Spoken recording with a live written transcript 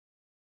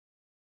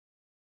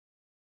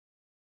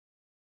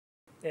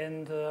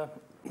And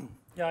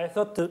yeah, I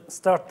thought to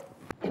start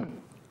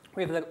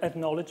with the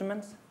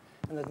acknowledgements,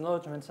 and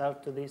acknowledgements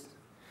out to these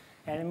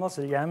animals,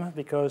 the llama,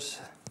 because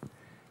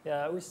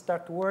we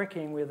start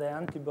working with the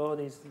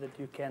antibodies that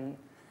you can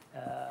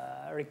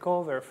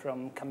recover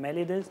from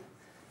camelids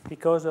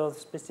because of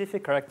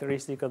specific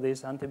characteristic of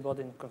this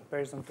antibody in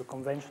comparison to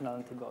conventional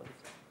antibodies.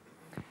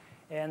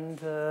 And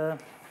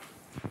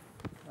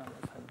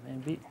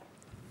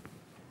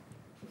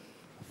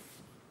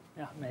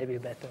maybe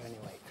better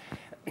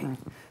anyway.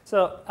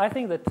 So I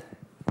think that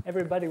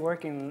everybody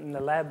working in the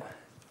lab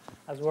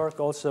has worked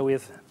also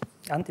with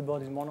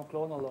antibodies,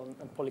 monoclonal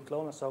and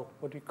polyclonal, so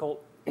what we call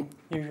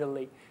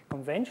usually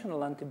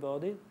conventional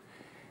antibodies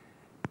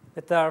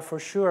that are for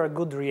sure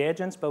good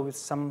reagents, but with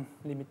some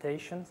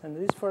limitations.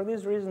 And for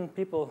this reason,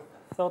 people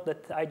thought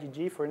that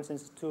IgG, for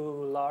instance, is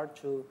too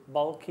large, too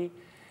bulky,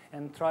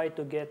 and tried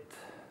to get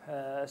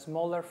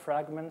smaller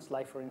fragments,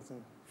 like, for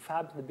instance,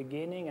 Fab at the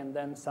beginning, and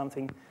then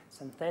something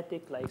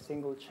synthetic, like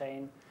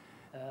single-chain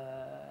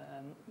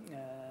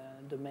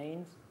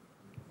domains.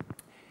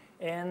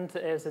 And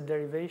as a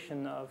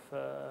derivation of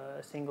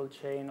single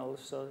chain,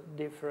 also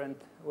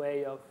different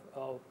way of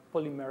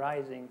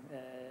polymerizing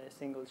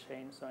single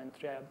chain, so in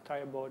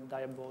triabody,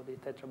 diabody,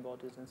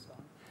 tetrabodies, and so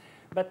on.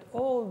 But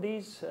all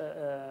these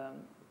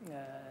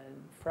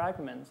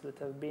fragments that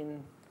have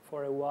been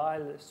for a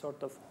while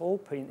sort of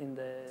hope in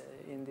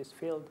this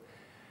field,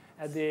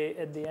 at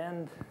the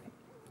end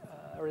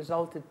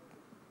resulted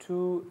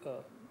to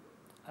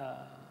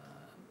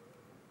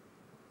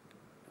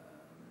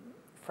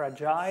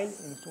fragile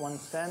in one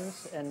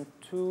sense and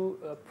too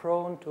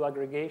prone to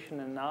aggregation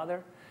in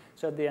another,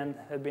 so at the end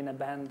have been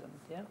abandoned.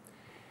 Yeah.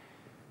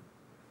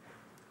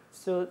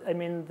 So I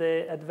mean,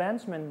 the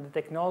advancement in the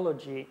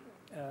technology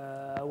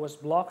was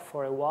blocked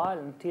for a while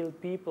until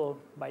people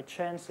by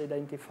chance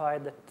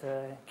identified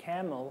that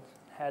camels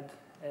had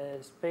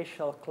a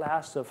special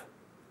class of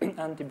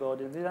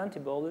antibodies. These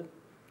antibodies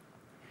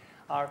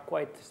are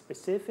quite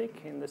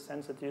specific in the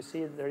sense that you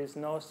see there is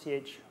no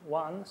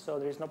CH1, so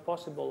there is no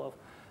possible of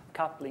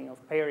coupling, of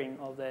pairing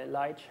of the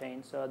light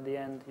chain. So at the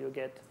end, you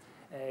get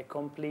a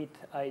complete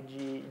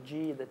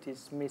IgG that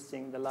is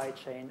missing the light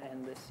chain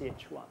and the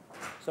CH1.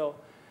 So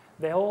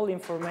the whole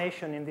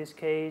information in this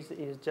case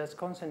is just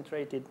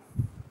concentrated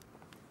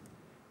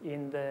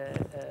in the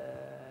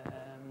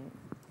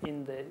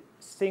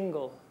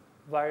single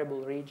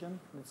variable region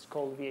that's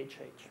called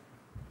VHH.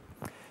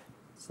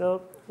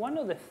 So one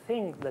of the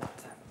things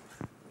that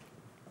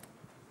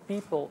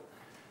people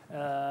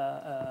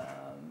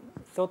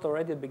thought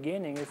already at the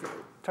beginning is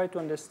try to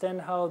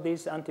understand how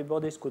these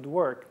antibodies could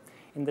work,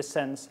 in the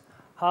sense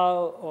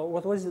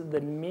what was the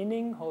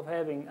meaning of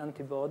having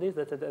antibodies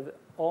that have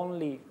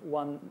only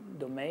one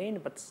domain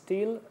but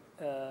still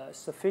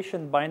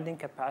sufficient binding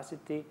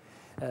capacity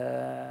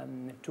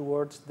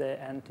towards the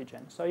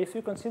antigen. So if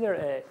you consider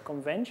a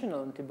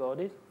conventional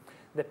antibody,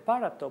 the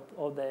paratope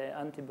of the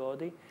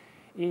antibody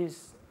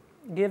is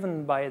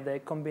given by the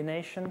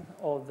combination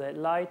of the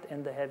light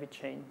and the heavy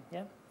chain.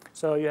 Yeah?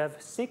 So you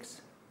have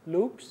 6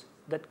 loops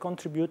that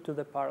contribute to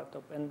the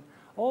paratope. And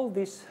all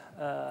this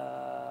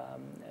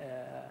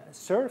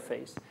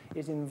surface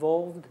is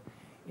involved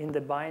in the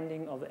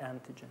binding of the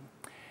antigen.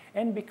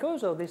 And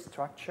because of this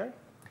structure,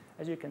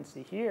 as you can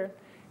see here,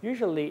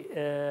 usually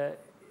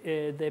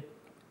the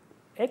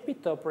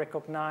epitope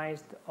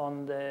recognized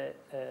on the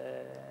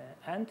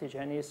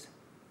antigen is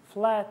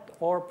flat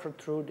or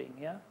protruding.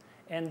 Yeah?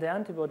 And the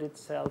antibody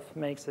itself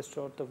makes a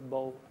sort of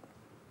bow.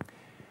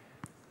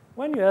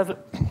 When you have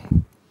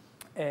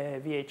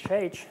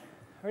VHH,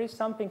 there is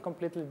something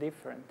completely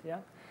different.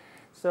 Yeah?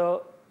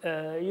 So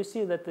you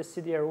see that the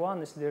CDR1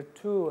 and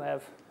CDR2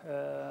 have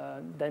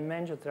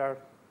dimensions that are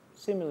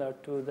similar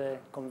to the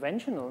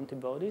conventional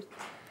antibodies,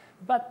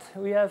 but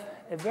we have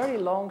a very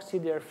long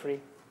CDR3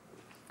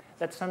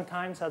 that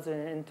sometimes has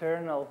an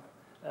internal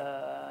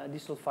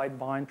disulfide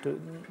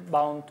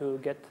bound to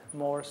get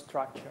more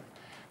structure.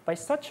 By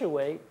such a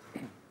way,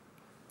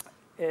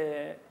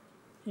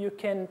 you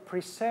can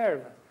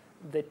preserve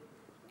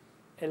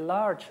a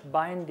large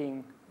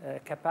binding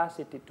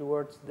capacity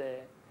towards the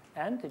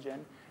antigen,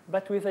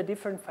 but with a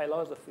different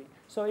philosophy.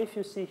 So if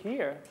you see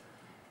here,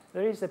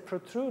 there is a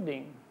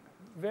protruding,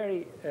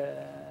 very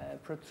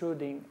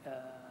protruding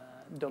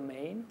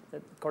domain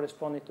that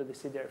corresponding to the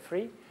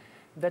CDR3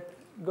 that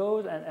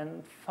goes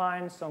and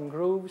finds some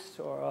grooves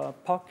or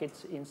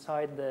pockets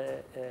inside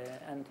the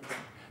antigen.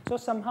 So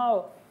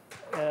somehow,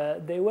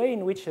 the way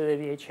in which the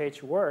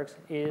VHH works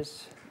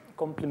is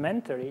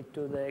complementary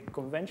to the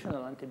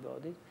conventional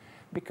antibody,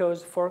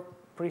 because for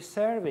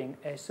preserving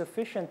a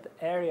sufficient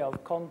area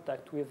of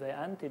contact with the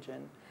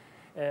antigen,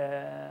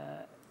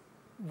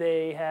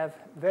 they have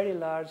very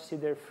large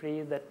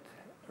CDR3 that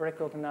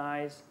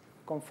recognize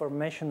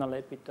conformational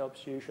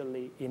epitopes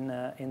usually in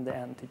the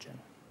antigen.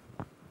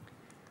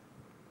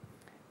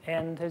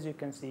 And as you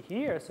can see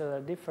here, so there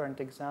are different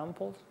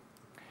examples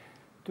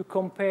to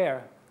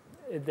compare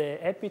the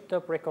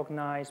epitope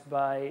recognized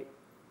by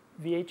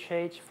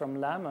VHH from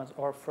llamas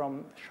or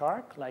from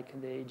shark, like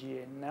the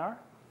GNR,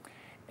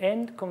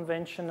 and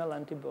conventional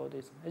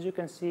antibodies. As you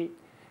can see,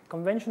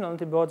 conventional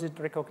antibodies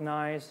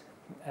recognize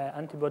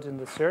antibodies on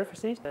the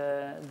surfaces.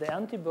 The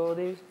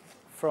antibodies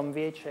from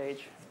VHH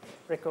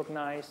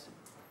recognize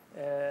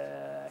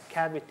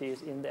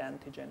cavities in the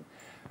antigen.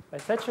 By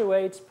such a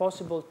way, it's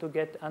possible to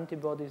get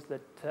antibodies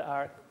that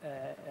are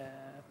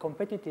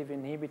competitive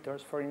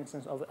inhibitors, for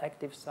instance, of the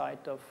active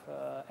site of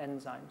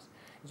enzymes.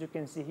 As you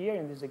can see here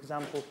in this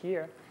example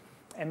here,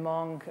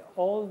 among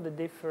all the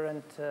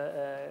different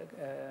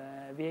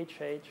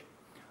VHH,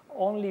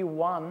 only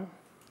one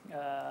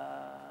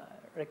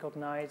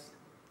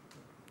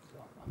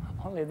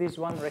only this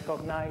one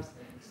recognized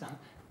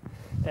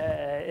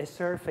a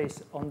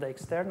surface on the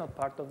external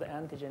part of the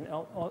antigen.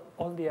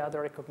 All the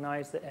other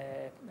recognize the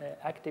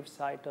active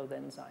site of the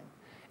enzyme.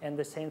 And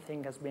the same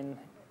thing has been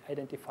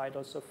identified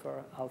also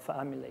for alpha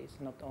amylase,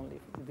 not only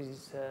this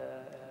is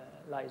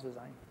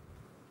lysozyme.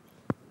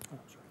 Oh,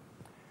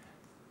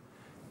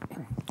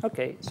 sorry.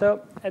 Okay,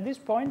 so at this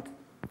point,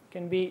 it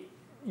can be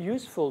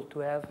useful to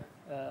have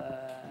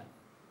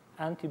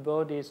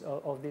antibodies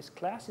of these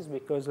classes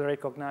because they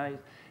recognize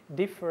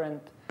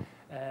different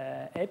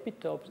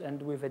epitopes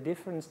and with a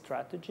different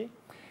strategy.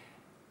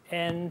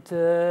 And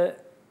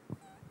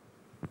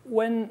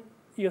when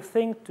you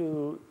think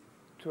to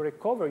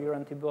recover your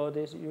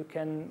antibodies, you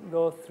can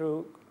go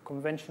through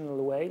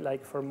conventional way,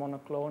 like for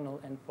monoclonal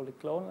and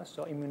polyclonal,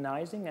 so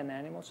immunizing an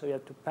animal, so you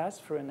have to pass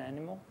through an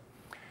animal.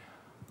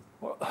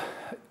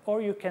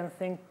 Or you can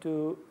think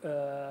to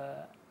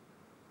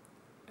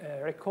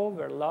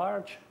recover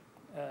large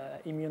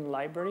immune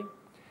library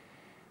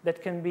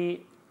that can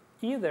be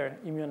either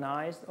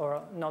immunized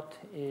or not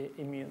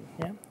immune.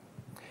 Yeah?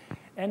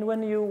 And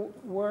when you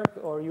work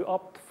or you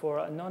opt for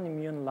a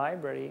non-immune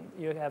library,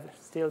 you have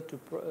still two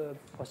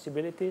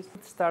possibilities.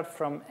 Start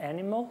from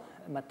animal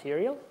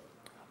material,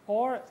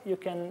 or you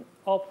can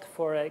opt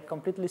for a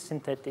completely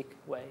synthetic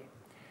way.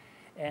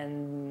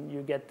 And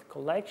you get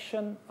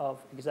collection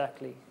of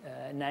exactly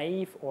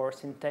naive or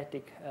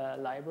synthetic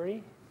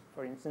library,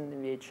 for instance,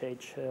 in the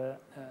VHH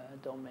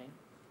domain.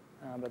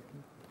 But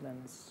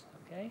then it's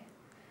okay.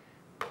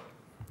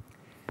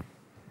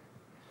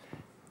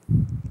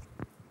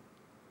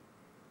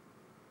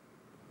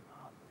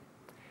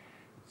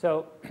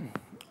 So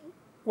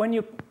when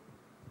you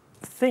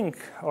think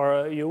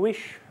or you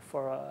wish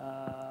for,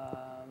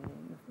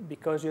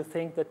 because you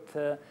think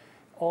that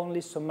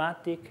only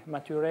somatic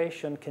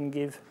maturation can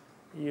give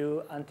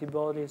you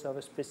antibodies of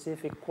a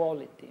specific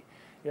quality,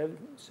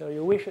 so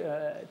you wish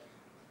to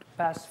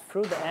pass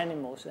through the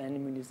animals and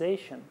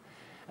immunization,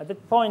 at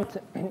that point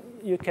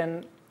you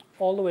can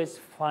always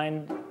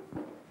find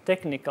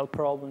technical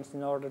problems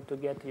in order to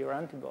get your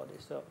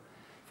antibodies. So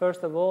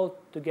first of all,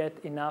 to get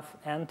enough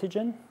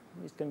antigen.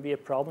 This can be a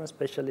problem,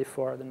 especially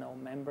for the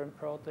membrane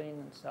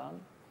protein and so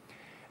on.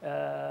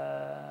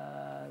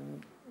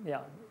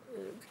 Yeah,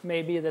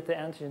 maybe that the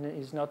antigen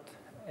is not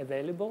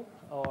available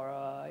or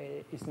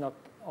is not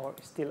or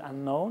still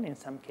unknown in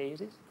some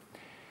cases.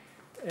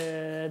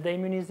 The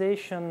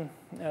immunization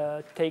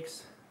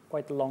takes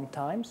quite a long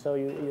time, so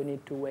you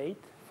need to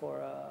wait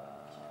for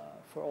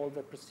all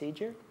the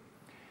procedure.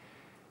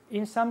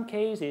 In some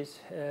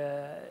cases,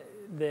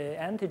 the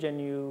antigen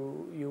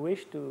you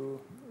wish to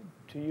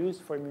use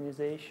for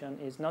immunization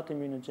is not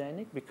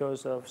immunogenic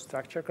because of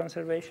structure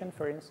conservation,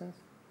 for instance,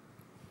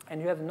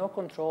 and you have no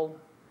control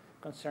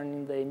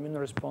concerning the immune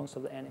response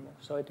of the animal.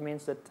 So it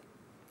means that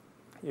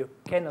you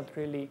cannot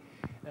really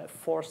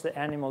force the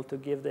animal to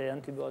give the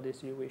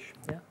antibodies you wish.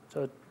 Yeah?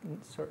 So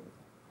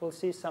we'll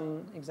see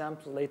some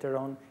examples later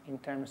on in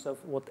terms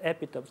of what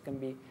epitopes can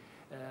be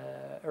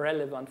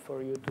relevant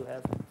for you to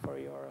have for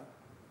your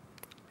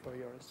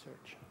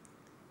research.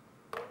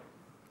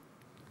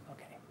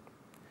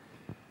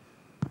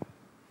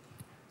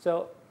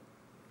 So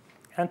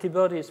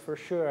antibodies, for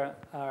sure,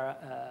 are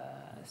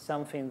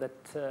something that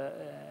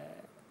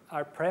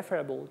are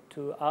preferable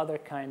to other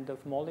kind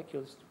of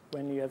molecules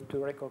when you have to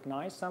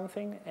recognize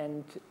something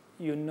and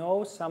you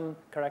know some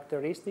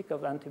characteristic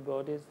of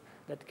antibodies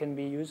that can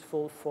be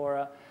useful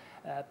for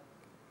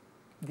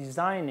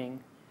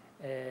designing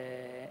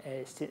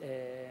a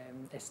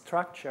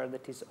structure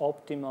that is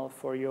optimal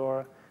for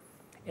your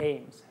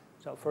aims.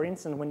 So, for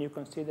instance, when you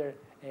consider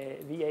a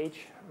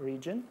VH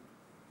region,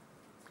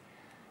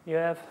 you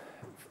have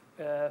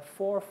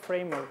 4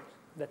 frameworks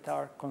that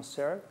are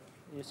conserved.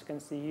 You can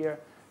see here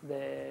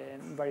the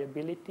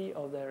variability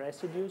of the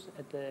residues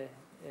at the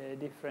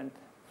different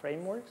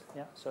frameworks.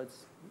 Yeah, so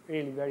it's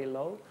really very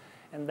low.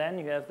 And then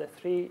you have the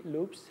 3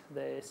 loops,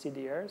 the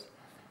CDRs,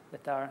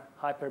 that are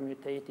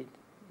hypermutated,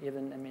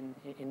 even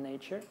in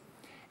nature.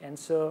 And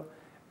so,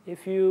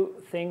 if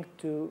you think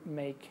to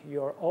make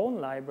your own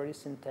library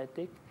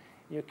synthetic,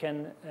 you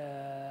can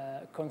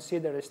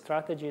consider a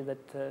strategy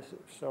that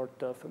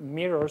sort of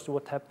mirrors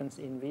what happens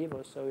in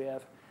vivo. So you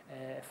have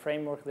a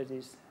framework that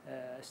is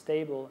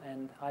stable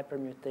and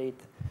hypermutate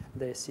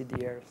the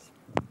CDRs.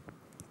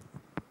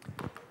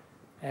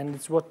 And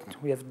it's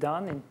what we have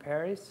done in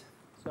Paris.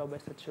 So by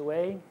such a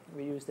way,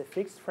 we use the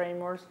fixed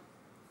frameworks,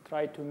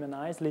 try to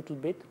minimize a little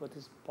bit what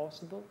is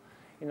possible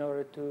in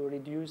order to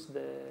reduce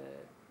the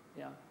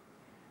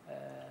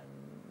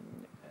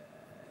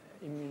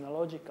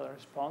immunological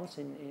response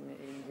in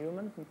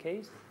human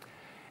case.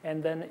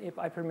 And then if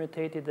I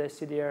permutated the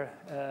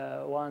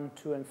CDR1,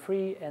 2, and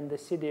 3, and the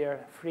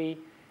CDR3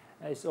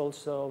 is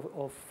also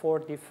of 4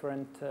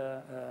 different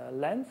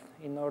lengths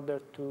in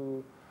order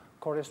to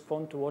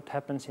correspond to what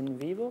happens in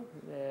vivo.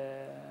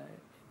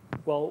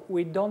 Well,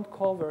 we don't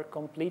cover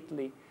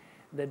completely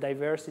the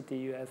diversity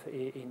you have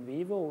in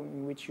vivo,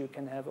 in which you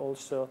can have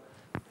also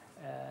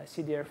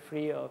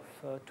CDR3 of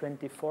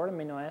 24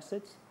 amino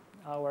acids.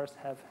 Ours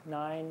have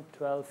 9,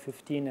 12,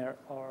 15,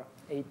 or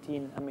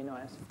 18 amino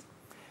acids.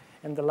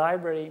 And the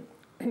library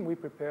we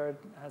prepared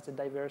has a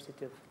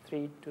diversity of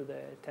 3 to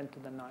the 10 to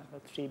the 9, or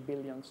 3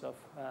 billions of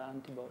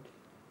antibodies.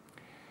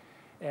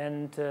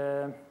 And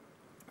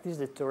this is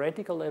the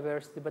theoretical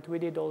diversity, but we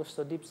did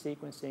also deep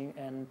sequencing,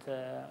 and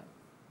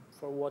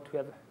for what we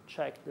have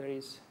checked, there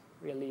is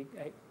really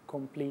a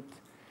complete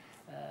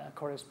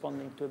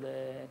corresponding to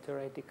the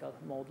theoretical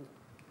model.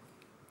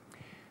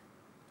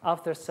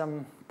 After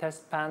some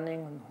test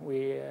panning,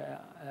 we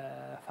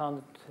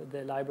found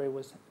the library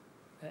was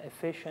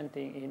efficient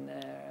in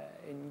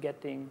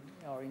getting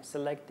or in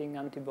selecting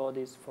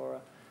antibodies for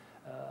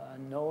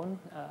known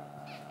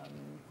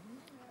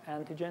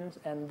antigens,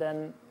 and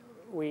then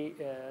we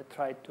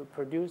tried to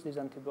produce these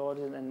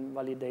antibodies and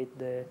validate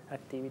the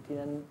activity.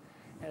 And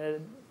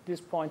at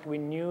this point, we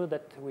knew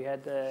that we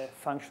had a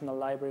functional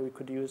library we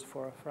could use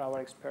for our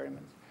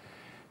experiments.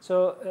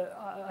 So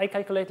I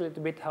calculated a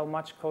little bit how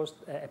much cost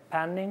a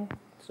panning,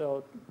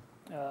 so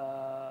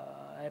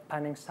a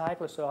panning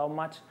cycle. So how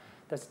much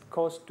does it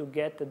cost to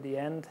get at the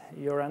end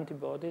your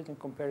antibodies in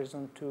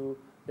comparison to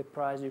the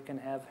price you can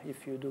have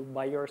if you do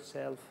by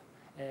yourself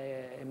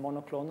a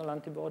monoclonal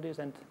antibodies?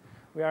 And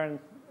we are in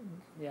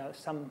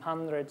some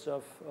hundreds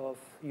of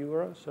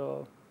euros,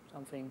 so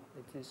something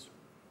that is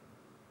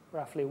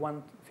roughly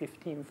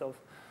 1/15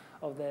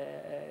 of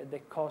the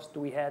cost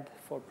we had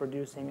for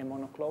producing a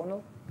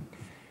monoclonal.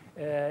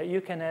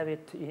 You can have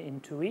it in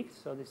 2 weeks,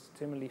 so this is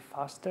extremely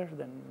faster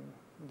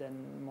than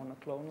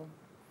monoclonal.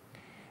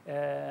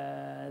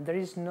 There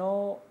is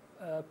no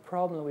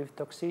problem with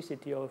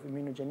toxicity or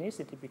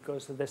immunogenicity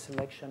because the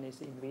selection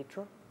is in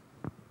vitro.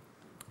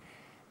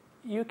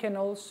 You can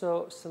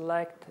also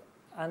select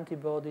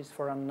antibodies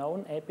for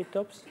unknown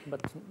epitopes,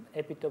 but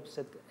epitopes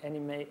that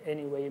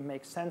anyway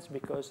make sense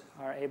because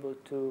are able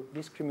to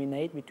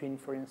discriminate between,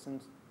 for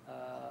instance,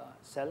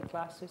 cell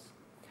classes.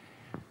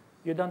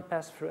 You don't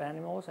pass through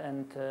animals,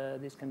 and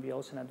this can be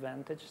also an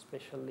advantage,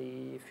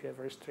 especially if you have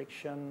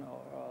restriction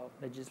or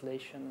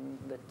legislation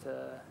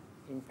that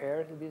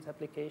impair these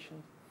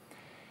applications.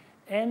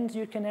 And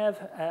you can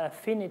have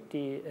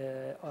affinity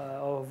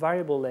or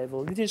variable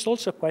level. This is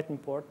also quite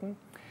important.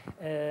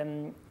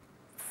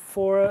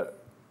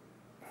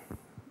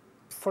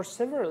 For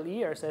several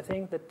years, I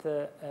think that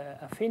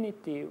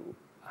affinity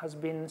has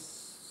been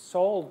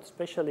sold,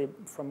 especially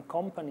from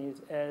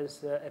companies,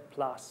 as a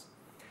plus.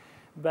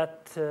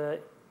 But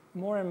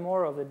more and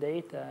more of the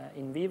data,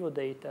 in vivo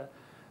data,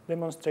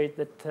 demonstrate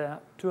that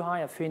too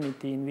high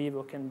affinity in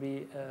vivo can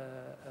be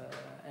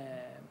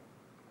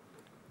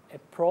a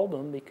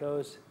problem,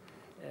 because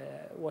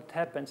what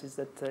happens is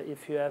that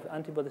if you have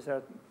antibodies that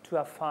are too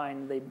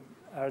affine, they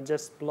are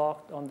just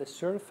blocked on the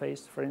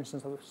surface, for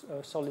instance, of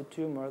a solid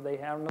tumor, they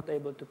are not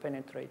able to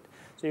penetrate.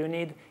 So you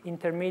need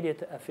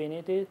intermediate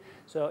affinity,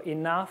 so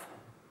enough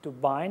to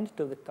bind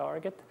to the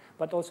target,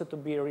 but also to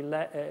be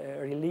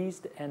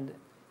released and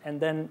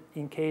then,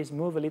 in case,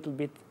 move a little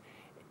bit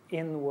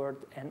inward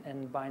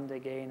and bind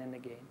again and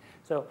again.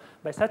 So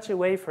by such a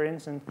way, for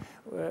instance,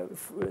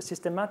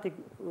 systematic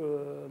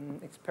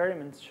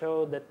experiments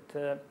show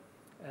that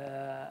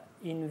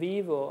in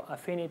vivo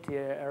affinity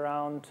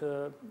around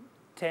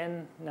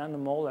 10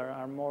 nanomolar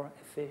are more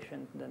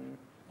efficient than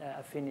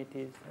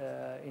affinities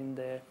in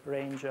the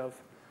range of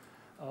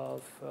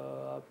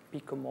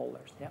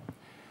picomolars. Yeah.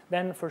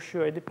 Then for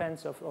sure it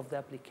depends of the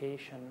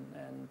application,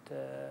 and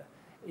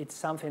it's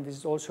something that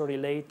is also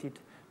related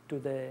to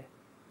the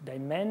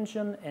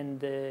dimension and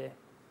the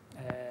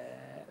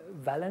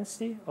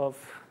valency of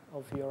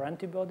your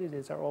antibodies.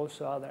 These are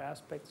also other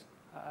aspects.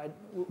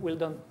 We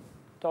don't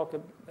talk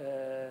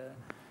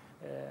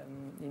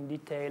in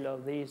detail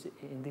of these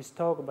in this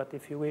talk, but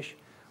if you wish,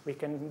 we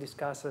can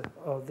discuss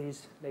all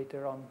these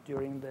later on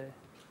during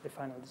the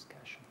final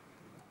discussion.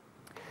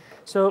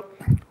 So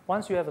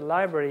once you have a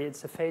library,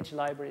 it's a phage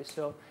library,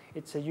 so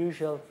it's a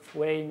usual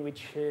way in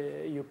which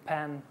you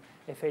pan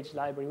a phage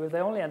library, with the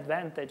only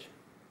advantage,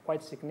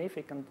 quite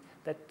significant,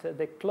 that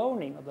the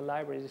cloning of the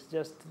library is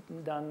just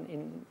done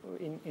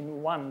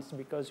in once,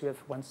 because you have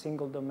one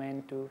single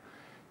domain to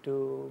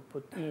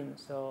put in.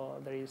 So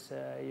there is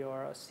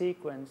your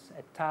sequence,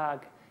 a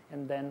tag,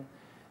 and then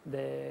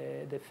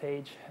the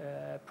phage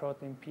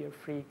protein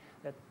peer-free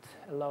that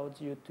allows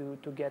you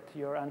to get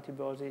your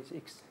antibodies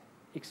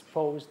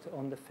exposed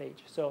on the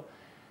phage. So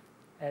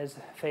as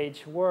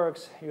phage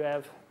works, you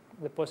have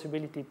the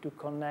possibility to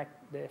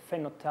connect the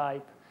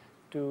phenotype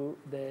to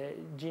the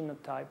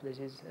genotype that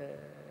is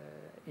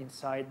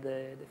inside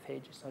the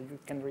phages. So you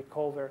can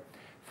recover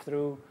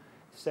through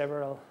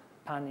several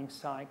panning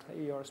cycles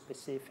your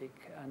specific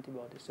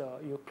antibody. So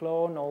you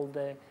clone all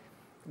the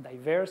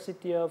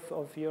diversity of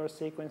your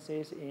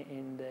sequences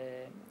in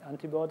the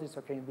antibodies.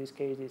 Okay, in this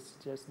case, it's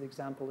just the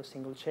example of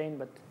single chain,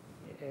 but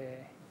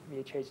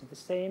VHH is the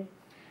same.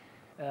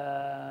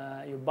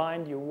 You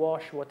bind, you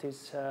wash what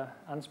is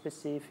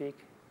unspecific,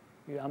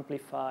 you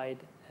amplify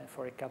it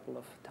for a couple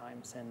of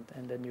times,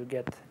 and then you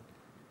get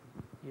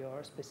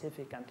your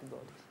specific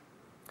antibodies.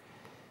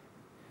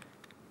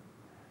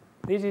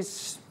 This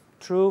is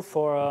true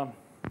for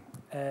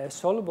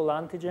soluble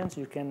antigens.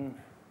 You can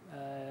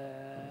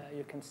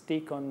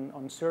stick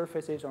on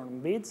surfaces or on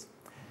beads.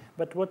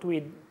 But what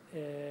we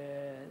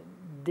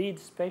did,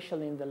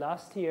 especially in the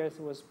last years,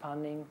 was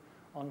panning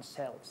on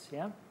cells.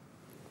 Yeah,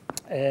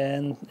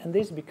 and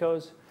this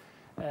because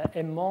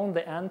among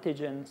the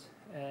antigens,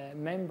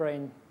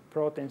 membrane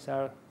proteins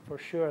are for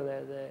sure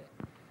the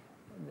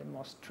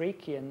most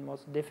tricky and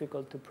most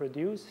difficult to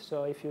produce.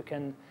 So if you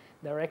can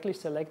directly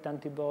select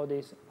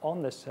antibodies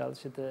on the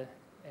cells, it's a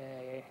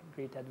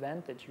great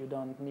advantage. You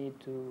don't need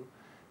to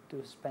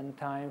spend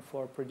time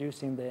for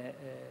producing the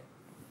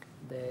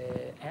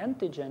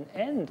antigen,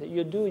 and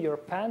you do your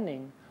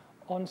panning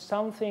on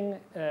something,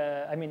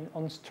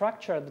 on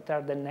structure that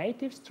are the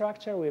native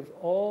structure with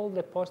all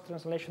the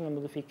post-translational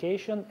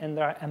modification, and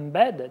they are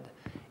embedded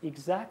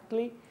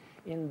exactly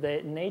in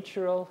the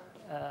natural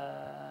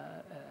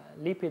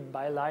lipid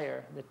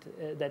bilayer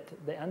that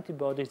the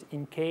antibodies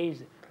in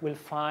case will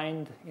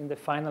find in the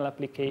final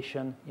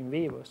application in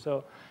vivo.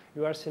 So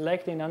you are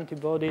selecting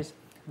antibodies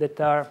that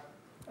are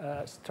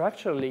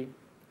structurally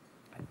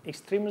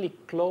extremely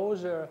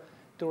closer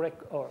to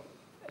or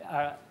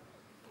are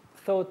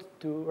thought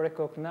to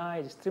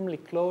recognize extremely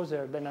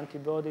closer than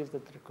antibodies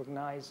that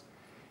recognize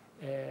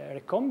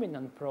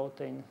recombinant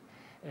protein,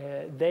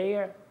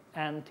 their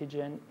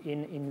antigen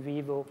in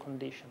vivo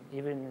condition,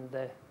 even in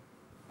the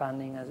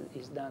panning as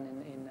is done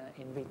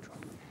in vitro.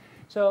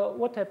 So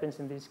what happens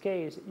in this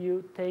case?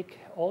 You take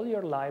all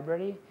your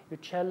library, you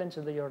challenge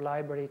your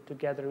library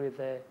together with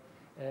a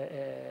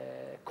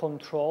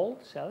control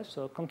cells.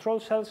 So control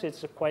cells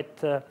is a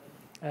quite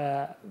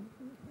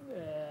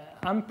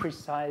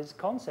unprecise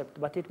concept,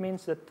 but it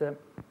means that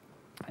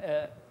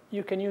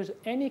you can use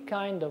any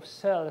kind of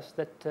cells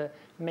that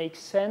make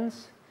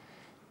sense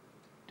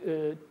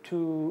to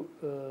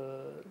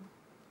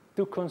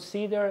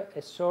consider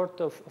a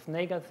sort of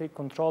negative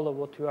control of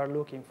what you are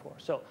looking for.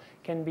 So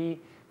can be,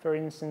 for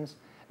instance,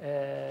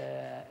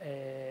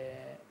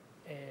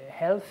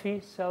 healthy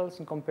cells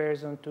in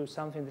comparison to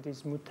something that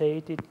is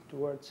mutated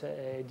towards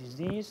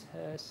disease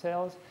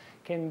cells,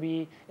 can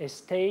be a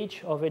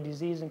stage of a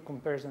disease in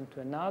comparison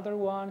to another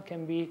one,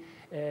 can be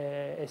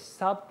a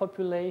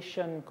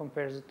subpopulation in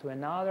comparison to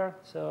another.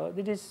 So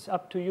it is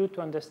up to you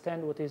to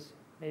understand what is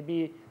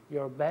maybe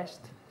your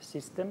best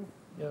system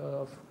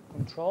of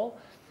control.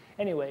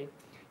 Anyway,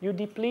 you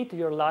deplete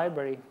your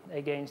library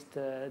against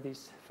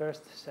this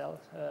first cell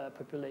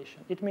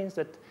population. It means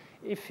that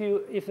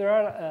if there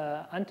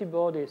are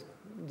antibodies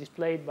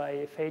displayed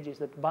by phages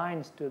that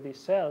binds to these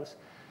cells,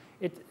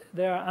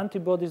 there are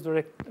antibodies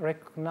that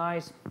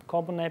recognize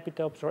common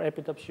epitopes or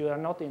epitopes you are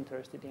not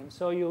interested in.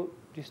 So you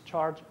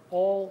discharge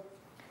all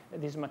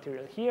this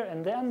material here,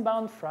 and the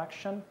unbound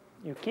fraction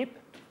you keep,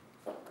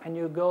 and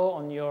you go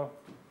on your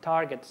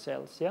target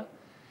cells. Yeah,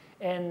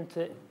 and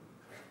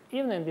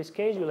even in this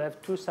case, you'll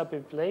have two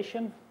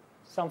subpopulations,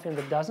 something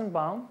that doesn't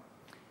bound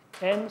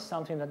and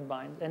something that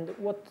binds. And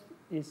what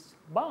is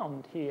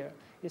bound here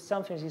is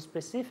something that is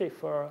specific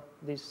for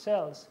these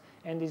cells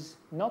and is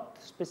not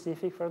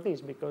specific for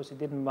this because it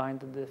didn't bind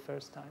the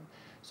first time.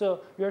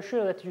 So you're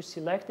sure that you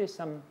selected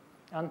some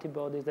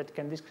antibodies that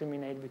can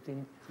discriminate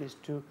between these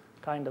two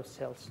kinds of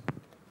cells.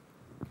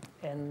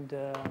 And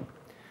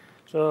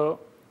so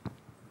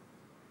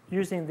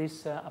using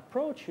this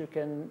approach, you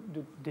can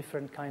do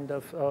different kind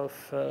of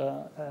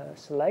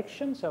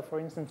selection. So for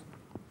instance,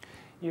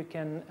 you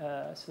can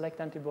select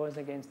antibodies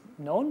against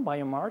known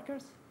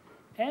biomarkers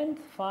and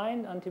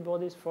find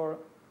antibodies for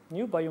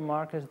new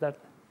biomarkers that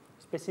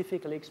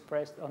specifically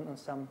expressed on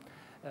some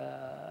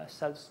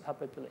cell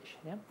subpopulation.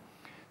 Yeah?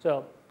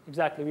 So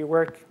exactly, we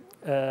work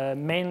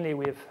mainly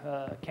with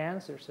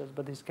cancer cells,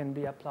 but this can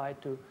be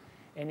applied to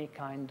any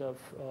kind of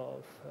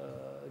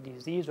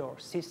disease or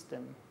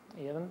system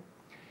even.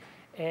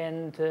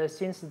 And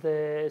since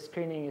the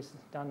screening is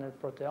done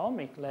at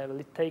proteomic level,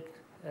 it takes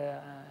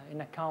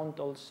in account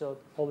also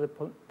all the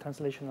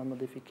translational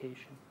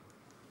modification.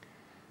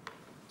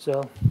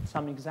 So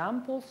some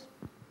examples,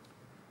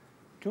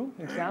 two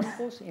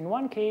examples. In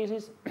one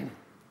case,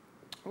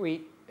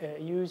 we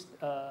used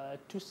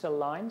two cell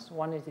lines.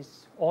 One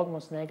is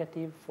almost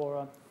negative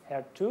for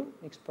HER2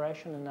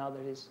 expression, and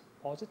another is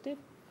positive.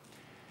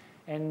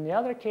 And the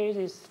other case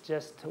is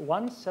just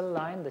one cell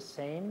line, the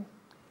same,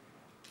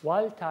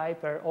 wild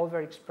type are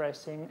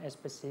overexpressing a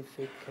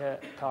specific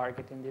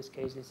target. In this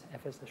case, it's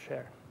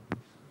FSHR.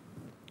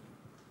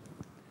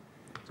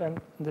 So in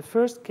the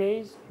first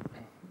case,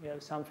 you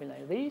have something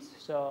like this.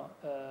 So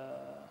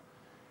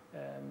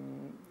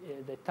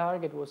the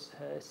target was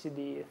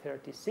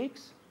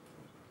CD36.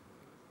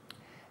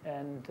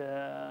 And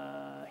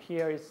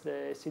here is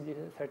the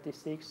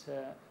CD36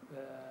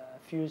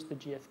 fused to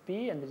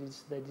GFP, and this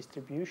is the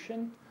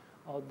distribution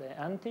of the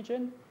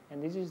antigen.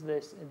 And this is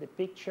the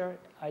picture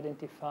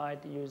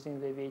identified using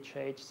the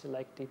VHH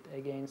selected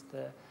against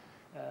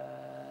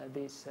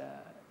these,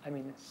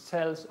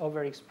 cells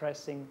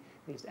overexpressing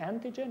this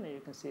antigen. And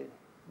you can see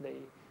they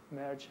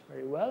merge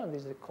very well. And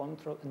this is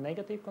a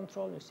negative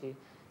control. You see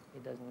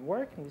it doesn't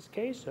work in this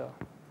case, so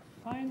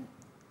fine.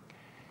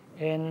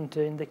 And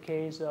in the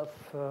case of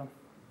the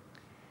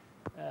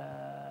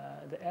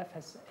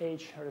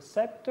FSH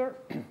receptor,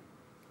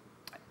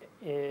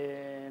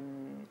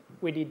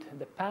 we did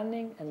the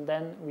panning, and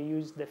then we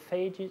used the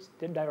phages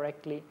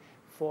directly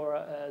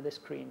for the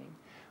screening.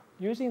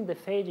 Using the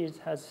phages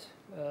has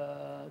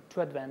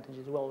two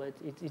advantages. Well,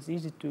 it's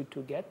easy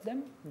to get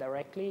them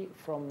directly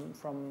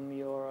from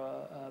your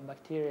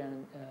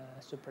bacterial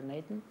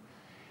supernatant.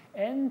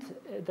 And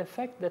the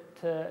fact that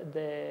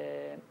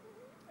the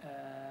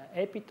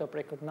epitope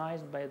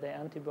recognized by the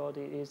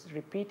antibody is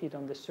repeated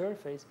on the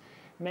surface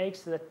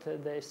makes that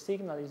the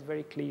signal is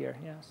very clear.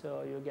 Yeah?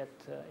 So you get,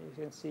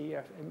 you can see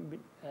here,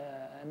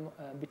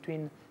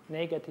 between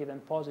negative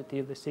and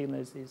positive, the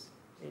signal is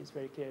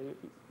very clear.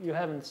 You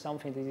haven't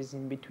something that is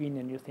in between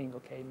and you think,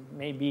 okay,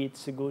 maybe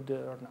it's good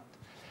or not.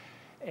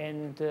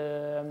 And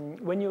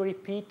when you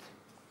repeat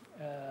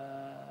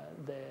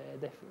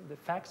the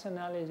FACS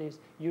analysis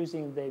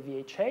using the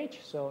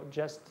VHH, so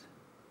just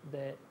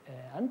the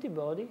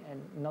antibody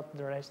and not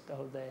the rest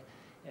of the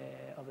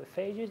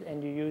phages,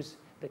 and you use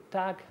the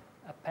tag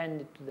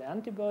appended to the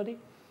antibody,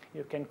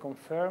 you can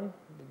confirm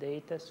the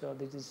data. So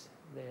this is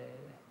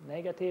the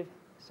negative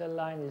cell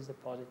line, this is the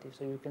positive.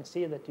 So you can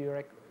see that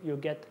you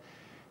get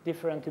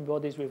different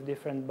antibodies with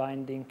different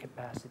binding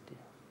capacity.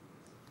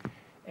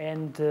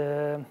 And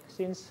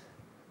since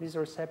this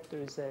receptor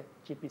is a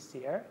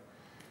GPCR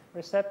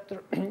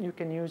receptor, you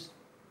can use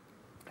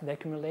the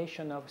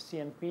accumulation of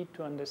CMP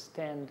to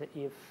understand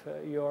if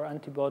your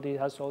antibody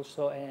has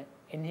also an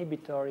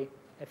inhibitory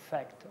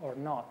effect or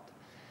not.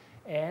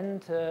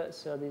 And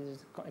so this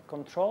is a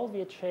control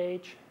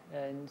VHH,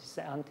 and this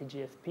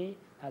anti-GFP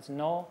has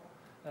no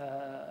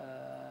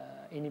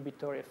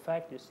inhibitory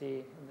effect. You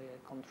see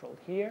the control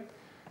here.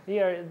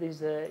 Here,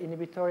 this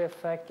inhibitory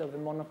effect of the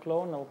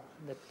monoclonal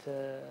that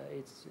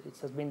it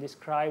has been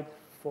described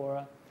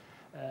for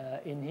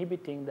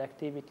inhibiting the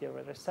activity of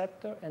a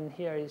receptor, and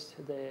here is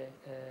the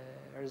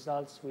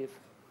results with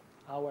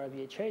our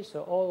VHH.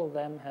 So all of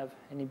them have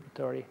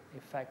inhibitory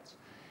effects.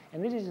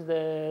 And this is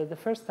the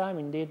first time,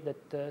 indeed,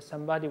 that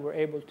somebody were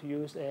able to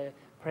use a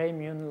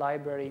pre-immune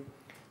library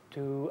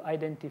to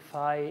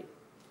identify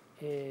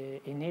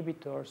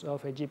inhibitors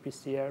of a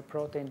GPCR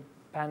protein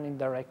panning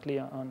directly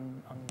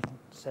on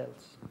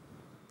cells.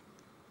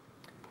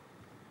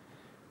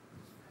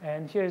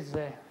 And here's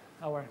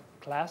our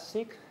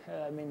classic,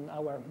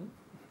 our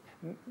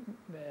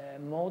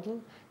model.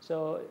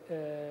 So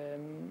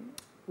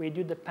we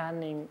do the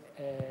panning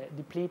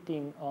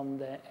depleting on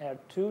the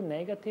HER2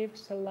 negative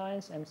cell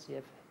lines,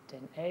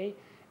 MCF10A,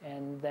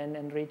 and then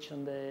enrich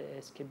on the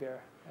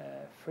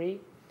SKBR3.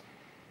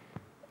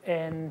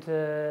 And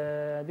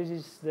this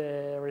is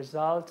the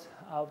result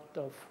out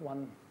of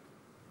one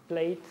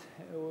plate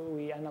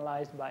we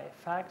analyzed by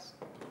FACS.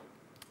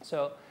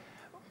 So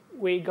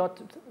we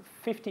got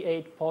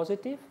 58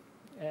 positive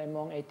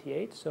among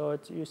 88. So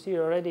you see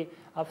already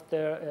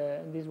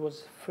after this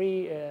was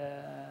 3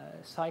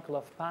 cycle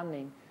of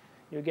panning,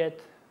 you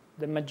get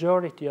the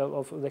majority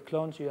of the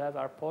clones you have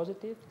are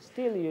positive.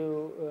 Still,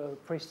 you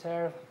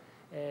preserve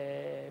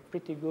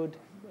pretty good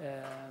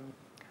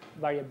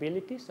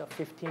variability, so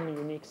 15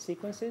 unique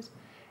sequences.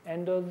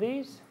 And of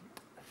these,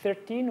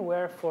 13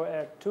 were for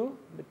HER2,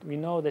 but we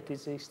know that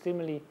it's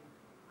extremely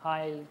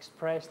highly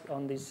expressed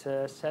on this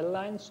cell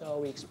line, so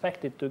we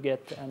expected to get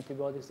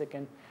antibodies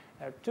against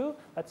HER2,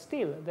 but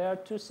still, there are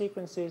 2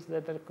 sequences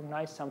that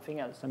recognize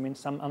something else.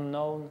 Some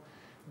unknown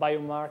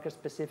biomarker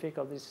specific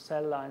of these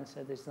cell lines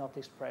that is not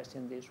expressed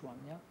in this one.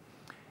 Yeah?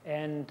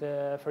 And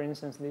for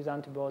instance, these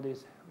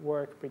antibodies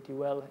work pretty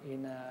well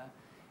in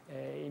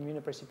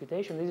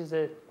immunoprecipitation. This is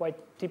a quite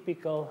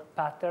typical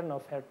pattern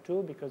of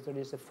HER2 because there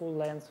is a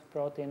full-length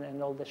protein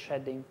and all the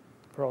shedding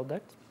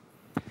product.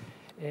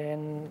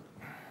 And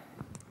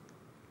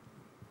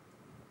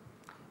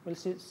we'll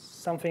see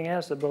something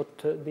else about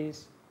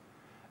these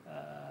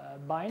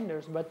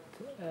binders, but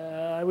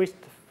I wish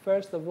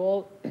first of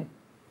all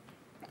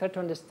try to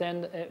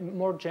understand a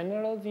more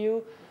general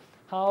view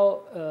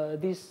how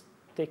this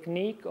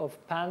technique of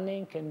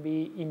panning can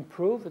be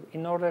improved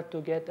in order to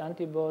get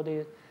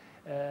antibodies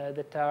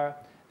that are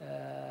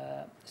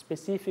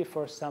specific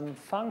for some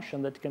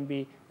function that can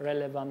be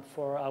relevant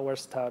for our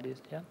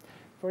studies. Yeah?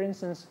 For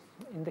instance,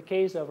 in the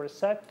case of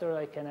receptor,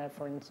 I can have,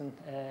 for instance,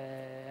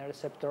 a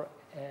receptor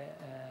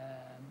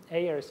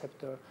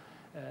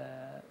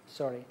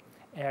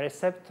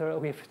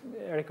with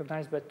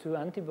recognized by 2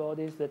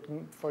 antibodies that,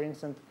 for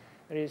instance,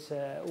 There is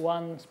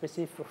one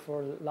specific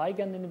for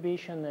ligand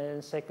inhibition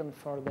and second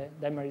for the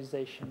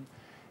dimerization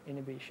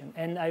inhibition.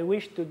 And I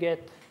wish to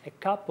get a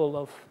couple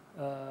of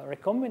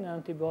recombinant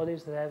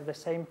antibodies that have the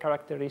same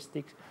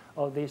characteristics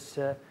of these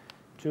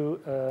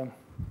two,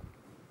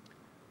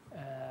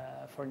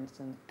 for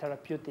instance,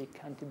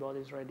 therapeutic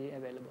antibodies already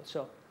available.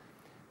 So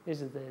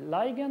this is the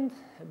ligand,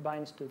 it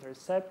binds to the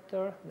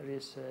receptor, there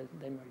is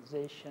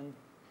dimerization.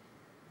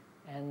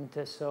 And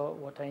so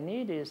what I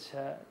need is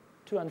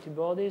two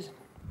antibodies,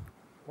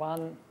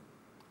 one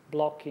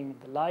blocking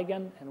the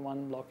ligand and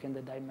one blocking the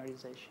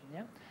dimerization.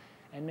 Yeah?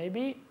 And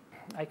maybe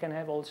I can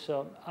have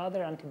also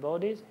other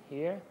antibodies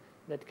here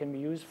that can be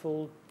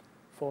useful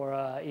for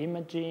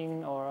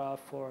imaging or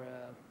for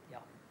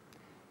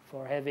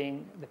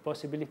having the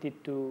possibility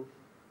to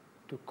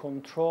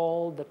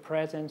control the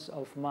presence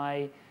of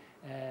my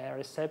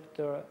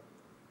receptor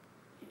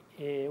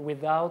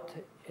without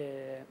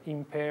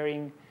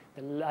impairing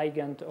the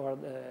ligand or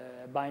the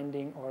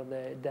binding or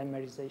the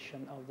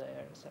dimerization of the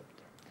receptor.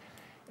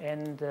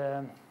 And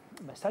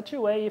by such a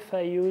way, if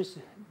I use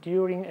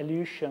during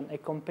elution a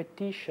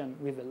competition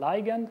with the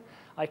ligand,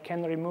 I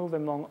can remove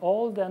among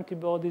all the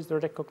antibodies that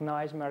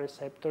recognize my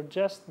receptor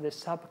just the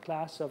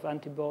subclass of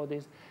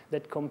antibodies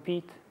that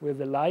compete with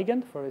the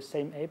ligand for the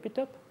same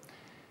epitope.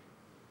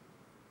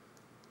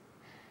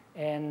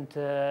 And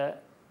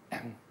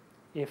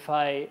if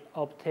I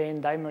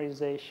obtain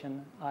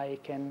dimerization, I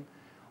can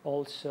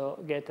also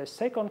get a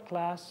second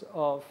class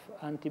of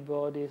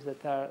antibodies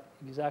that are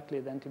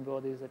exactly the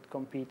antibodies that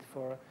compete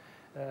for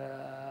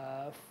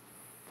the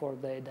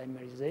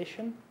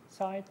dimerization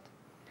site.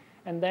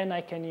 And then I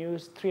can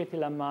use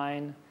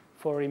triethylamine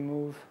for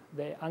remove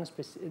the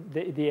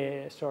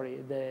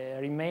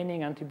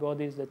remaining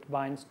antibodies that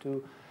binds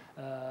to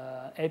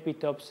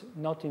epitopes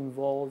not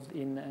involved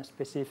in a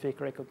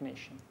specific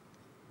recognition.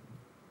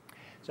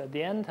 So at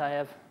the end, I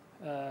have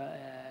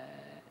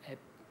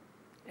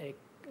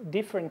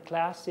different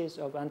classes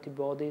of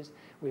antibodies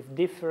with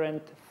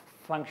different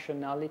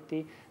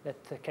functionality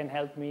that can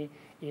help me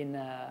in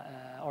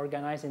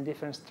organizing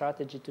different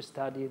strategy to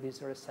study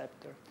this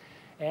receptor.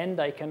 And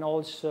I can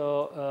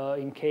also,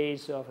 in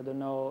case of, I don't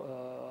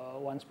know,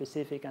 one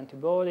specific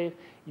antibody,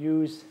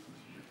 use,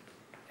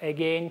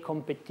 again,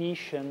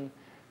 competition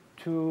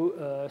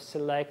to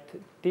select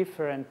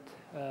different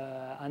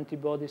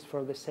antibodies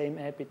for the same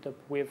epitope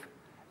with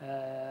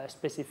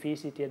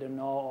specificity, I don't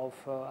know,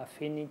 of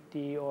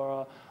affinity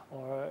or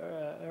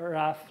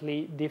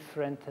roughly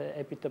different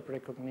epitope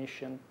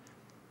recognition.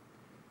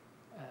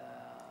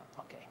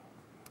 Okay.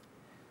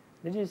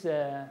 This is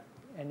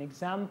an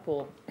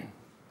example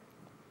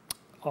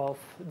of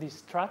this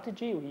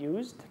strategy we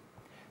used.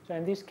 So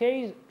in this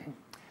case,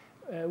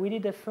 we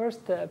did the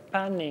first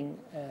panning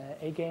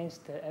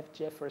against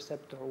FGF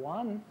receptor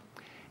 1.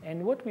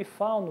 And what we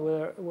found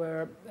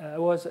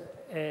was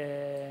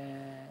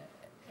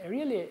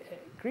really a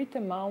great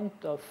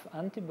amount of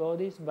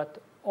antibodies,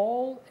 but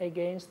all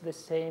against the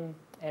same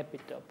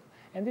epitope.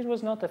 And this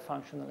was not a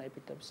functional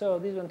epitope. So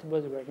these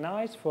antibodies were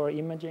nice for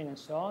imaging and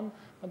so on,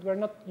 but were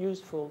not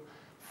useful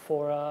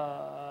for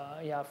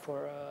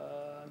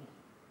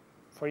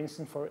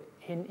instance, for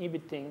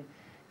inhibiting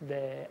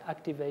the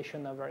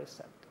activation of a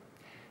receptor.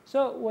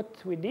 So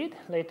what we did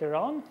later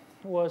on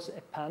was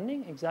a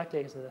panning,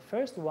 exactly as the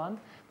first one,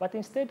 but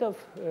instead of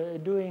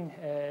doing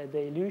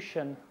the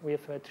elution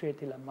with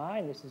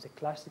triethylamine, this is a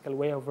classical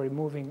way of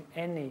removing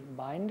any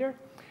binder,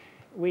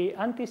 we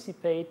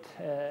anticipate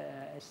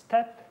a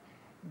step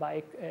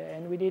by,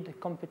 and we did a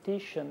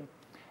competition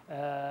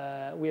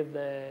with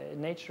the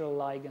natural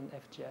ligand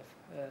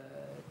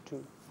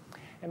FGF2.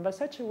 And by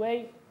such a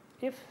way,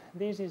 if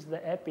this is the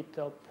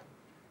epitope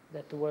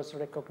that was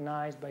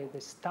recognized by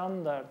the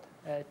standard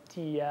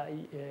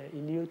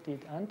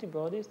TIA-eluted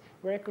antibodies,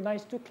 we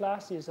recognized two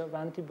classes of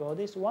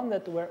antibodies, one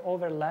that were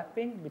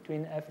overlapping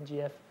between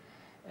FGF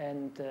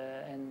and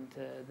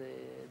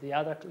the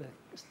other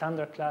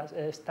standard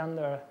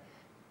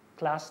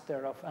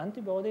cluster of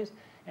antibodies,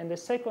 and the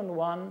second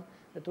one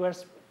that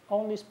was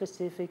only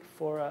specific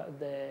for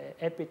the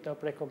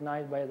epitope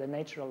recognized by the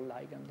natural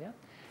ligand. Yeah?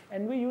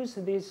 And we use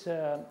this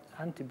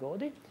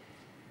antibody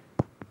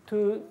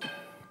to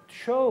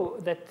show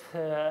that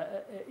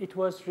it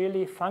was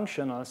really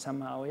functional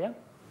somehow, yeah?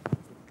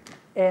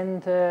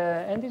 And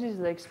this is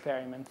the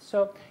experiment.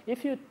 So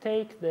if you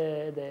take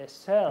the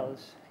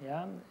cells,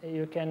 yeah,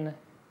 you can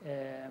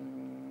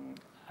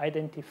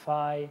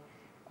identify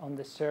on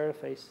the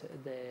surface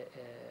the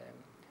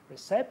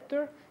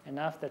receptor, and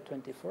after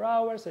 24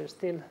 hours, they're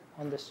still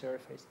on the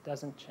surface.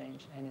 Doesn't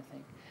change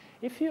anything.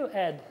 If you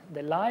add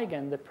the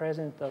ligand, the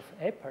presence of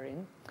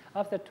heparin,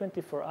 after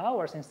 24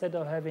 hours, instead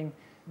of having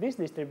this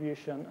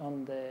distribution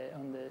on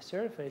the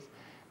surface,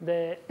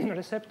 the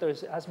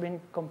receptors has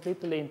been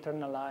completely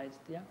internalized.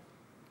 Yeah.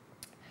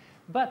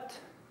 But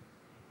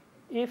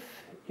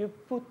if you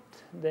put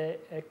the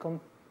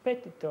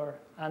competitor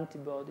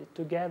antibody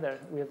together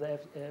with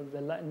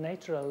the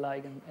natural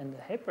ligand and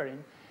the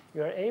heparin,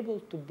 you are able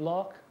to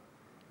block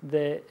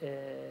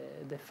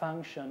the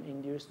function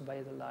induced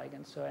by the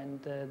ligand. So,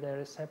 and the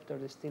receptor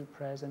is still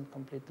present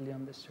completely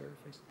on the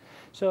surface.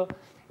 So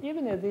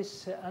even if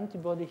this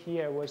antibody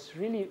here was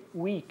really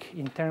weak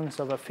in terms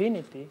of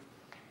affinity,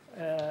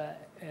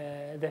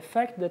 the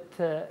fact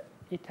that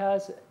it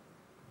has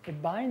a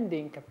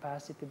binding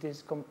capacity that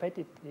is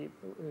competitive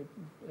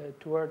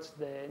towards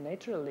the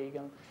natural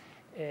ligand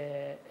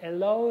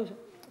allows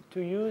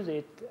to use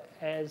it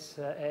as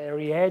a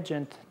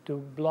reagent to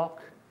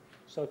block,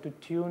 so to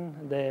tune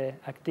the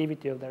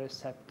activity of the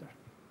receptor.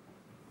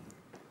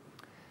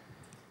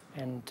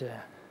 And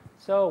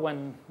so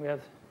when we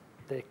have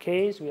the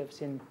case we have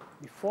seen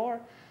before,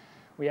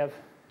 we have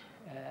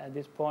at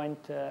this point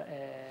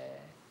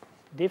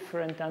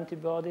different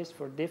antibodies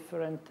for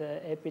different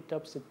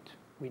epitopes that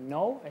we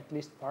know, at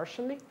least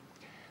partially.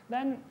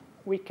 Then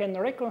we can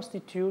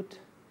reconstitute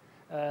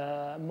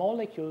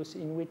molecules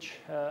in which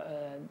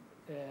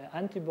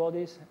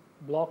antibodies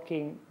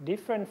blocking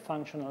different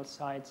functional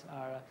sites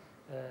are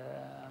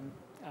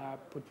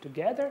put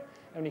together,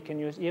 and we can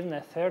use even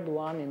a third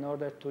one in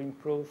order to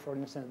improve, for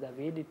instance, the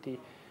avidity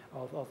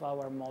of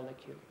our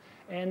molecule.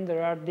 And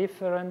there are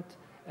different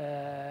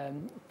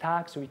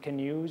tags we can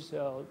use,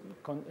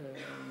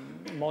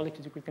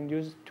 molecules we can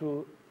use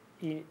to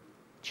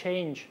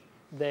change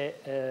the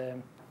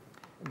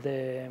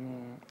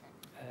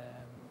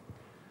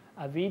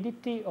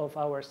avidity of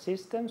our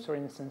systems. For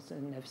instance,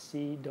 an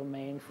FC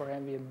domain for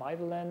ambient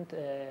bivalent,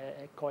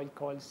 a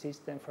coil-coil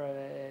system for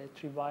a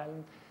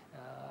trivalent,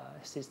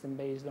 a system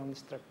based on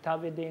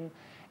streptavidin,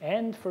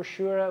 and for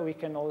sure we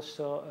can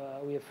also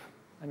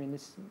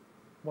it's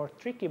more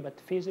tricky but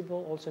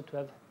feasible also to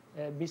have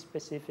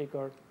bispecific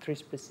or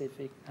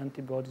trispecific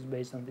antibodies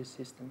based on this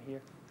system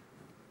here.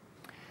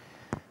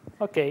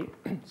 Okay,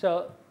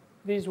 so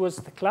this was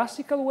the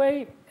classical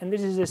way, and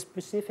this is a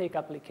specific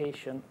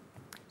application.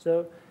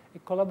 So a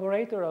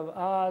collaborator of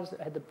ours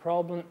had the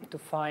problem to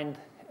find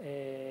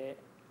an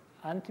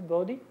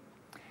antibody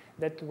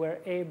that were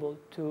able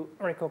to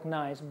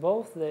recognize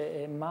both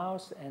the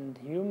mouse and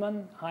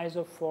human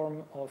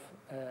isoform of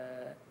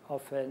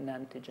an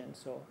antigen,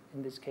 so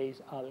in this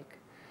case ALK.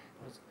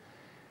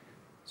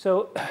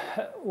 So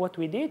what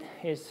we did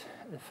is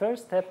the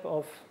first step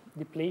of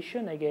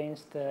depletion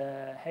against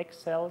HEK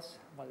cells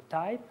wild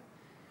type.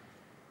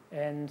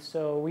 And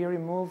so we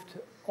removed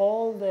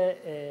all the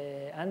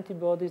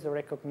antibodies that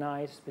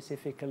recognize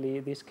specifically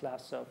this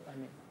class of,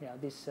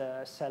 this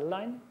cell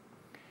line.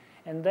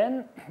 And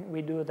then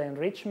we do the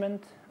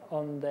enrichment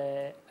on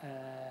the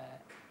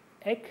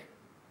HEK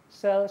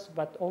cells,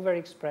 but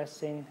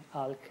overexpressing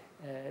ALK,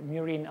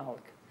 murine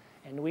ALK.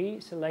 And we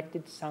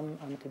selected some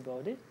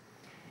antibodies.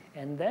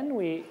 And then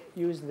we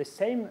use the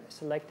same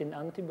selected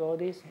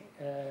antibodies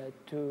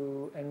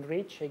to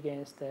enrich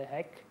against the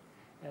HEK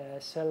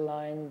cell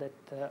line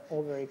that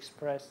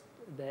overexpressed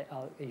the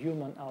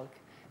human ALK.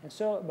 And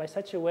so by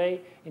such a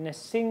way, in a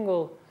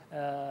single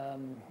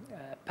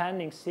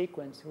panning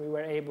sequence, we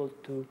were able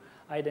to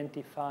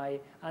identify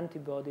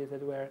antibodies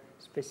that were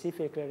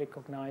specifically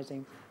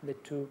recognizing the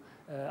two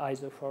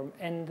isoforms.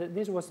 And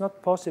this was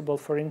not possible,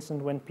 for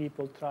instance, when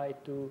people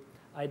tried to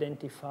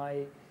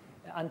identify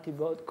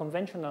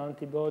conventional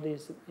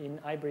antibodies in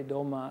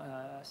hybridoma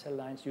cell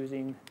lines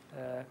using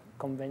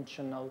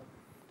conventional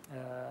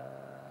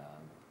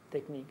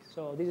techniques.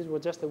 So this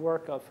was just a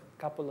work of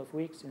a couple of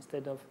weeks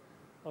instead of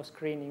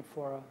screening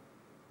for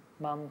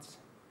months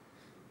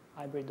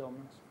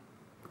hybridomas.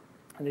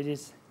 And this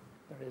is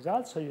the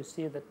result. So you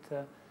see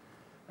that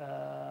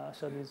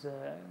so there's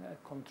a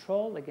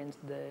control against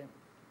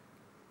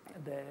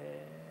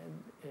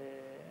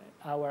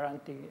our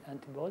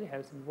antibody, how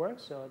it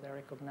works. So they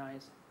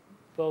recognize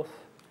both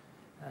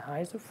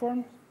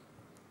isoforms.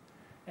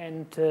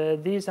 And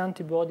this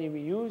antibody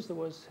we used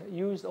was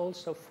used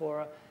also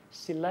for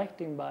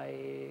selecting by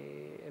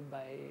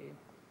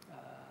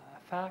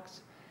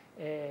FACS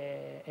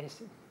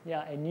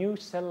a new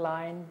cell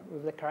line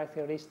with the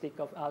characteristic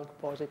of ALK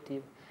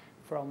positive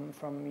from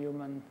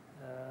human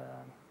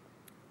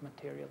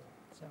material.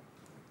 So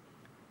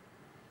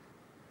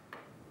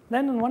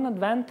then one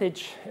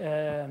advantage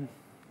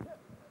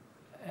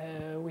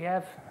we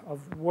have of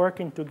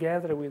working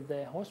together with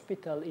the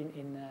hospital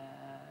in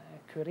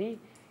Curie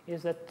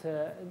is that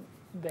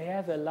they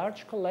have a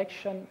large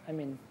collection. I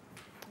mean,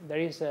 there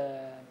is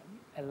a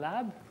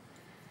lab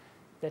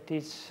that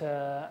is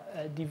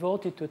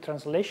devoted to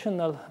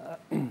translational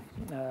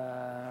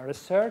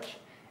research,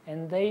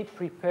 and they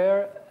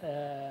prepare,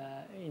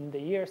 in the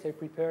years, they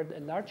prepared a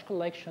large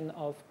collection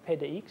of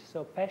PDX,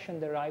 so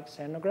patient-derived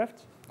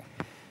xenografts.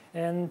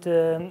 And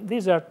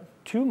these are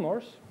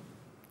tumors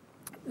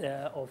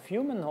of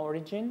human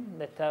origin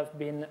that have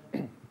been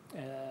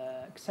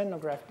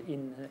xenographed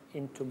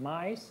into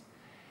mice,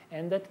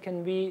 and that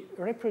can be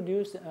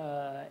reproduced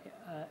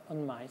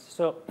on mice.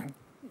 So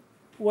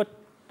what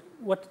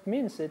it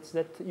means is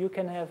that you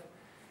can have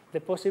the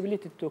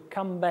possibility to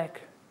come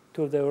back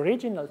to the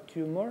original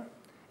tumor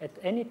at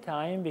any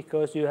time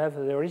because you have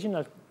the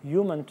original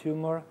human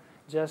tumor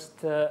just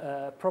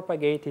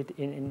propagated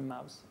in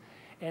mouse.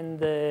 And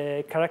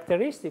the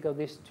characteristic of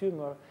this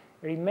tumor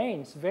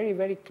remains very,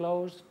 very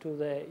close to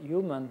the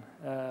human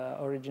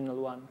original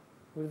one,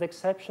 with the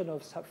exception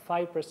of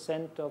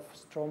 5% of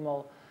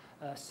stromal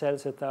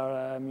cells that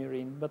are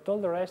murine. But all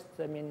the rest,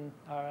 I mean,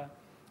 are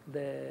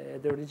the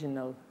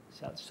original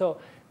cells. So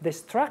the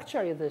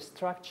structure is the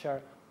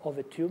structure of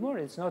a tumor.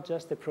 It's not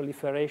just the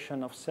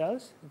proliferation of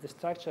cells, the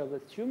structure of the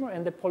tumor,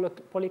 and the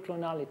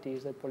polyclonality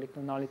is the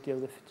polyclonality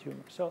of the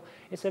tumor. So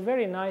it's a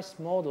very nice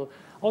model,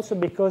 also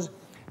because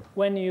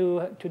when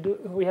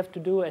we have to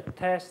do a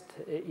test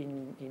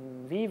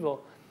in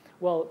vivo,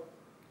 well,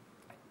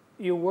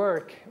 you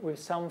work with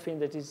something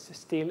that is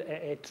still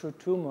a true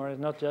tumor,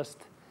 not just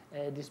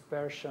a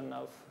dispersion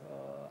of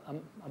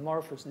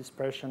amorphous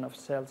dispersion of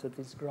cells that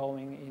is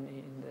growing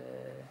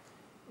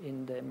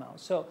in the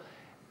mouse. So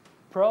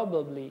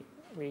probably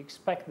we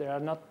expect we are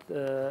not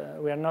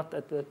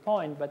at the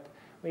point, but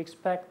we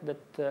expect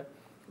that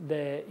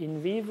the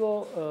in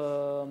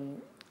vivo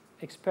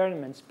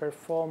experiments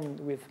performed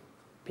with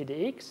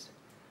PDX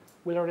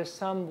will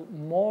resemble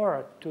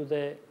more to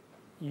the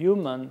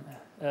human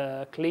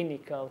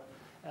clinical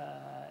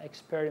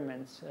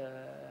experiments,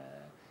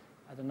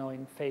 I don't know,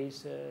 in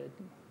phase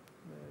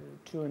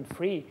 2 and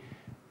 3,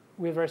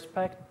 with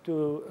respect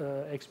to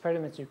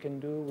experiments you can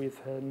do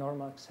with a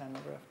normal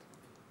xenograft.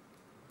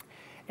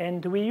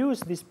 And we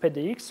use this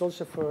PDX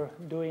also for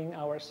doing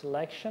our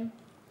selection.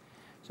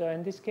 So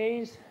in this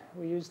case,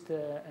 we used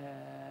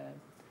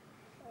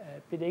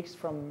PDX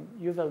from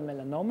uveal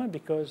melanoma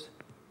because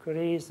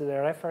Curie is the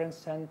reference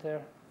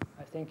center,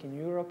 I think, in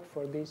Europe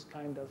for this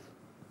kind of,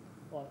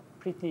 well,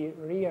 pretty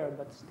rare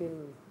but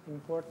still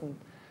important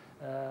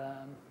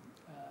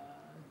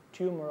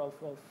tumor of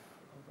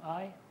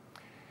eye.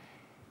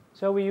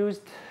 So we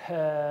used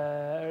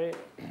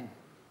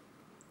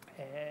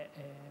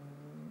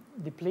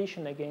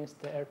depletion against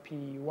the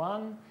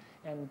RP1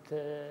 and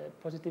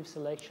positive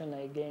selection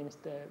against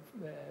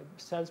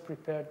cells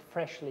prepared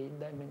freshly,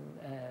 I mean,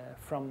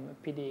 from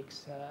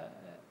PDX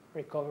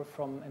recovered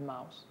from a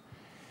mouse.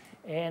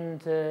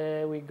 And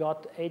we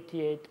got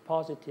 88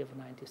 positive,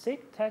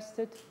 96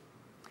 tested.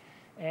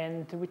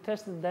 And we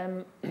tested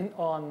them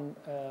on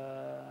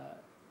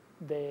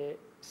the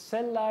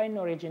cell line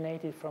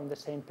originated from the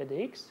same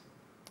PDX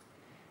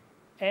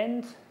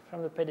and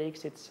from the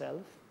PDX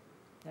itself.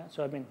 Yeah,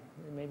 so I mean,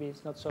 maybe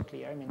it's not so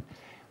clear. I mean,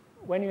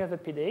 when you have a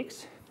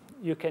PDX,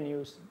 you can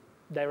use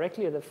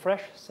directly the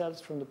fresh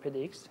cells from the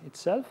PDX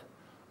itself,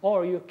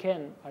 or you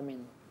can, I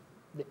mean,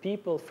 the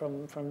people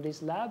from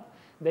this lab,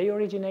 they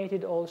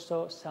originated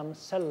also some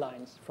cell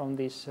lines from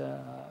this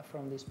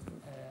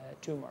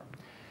tumor.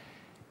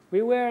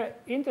 We were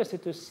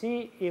interested to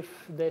see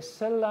if the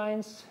cell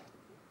lines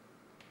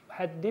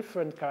had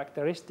different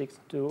characteristics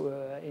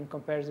in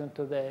comparison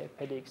to the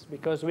PDX,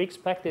 because we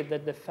expected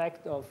that the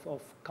fact of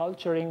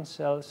culturing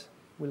cells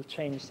will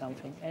change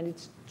something. And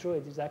it's true,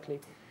 it's exactly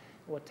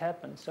what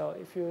happened. So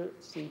if you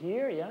see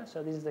here, yeah,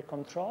 so this is the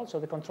control. So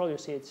the control, you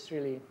see, it's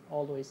really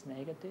always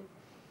negative.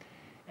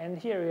 And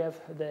here we have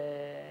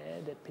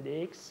the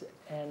PDX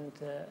and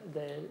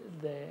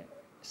the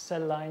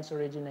cell lines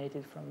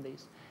originated from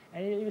this.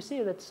 And you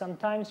see that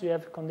sometimes we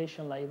have a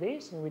condition like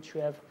this, in which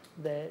we have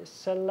the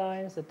cell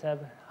lines that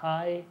have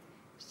high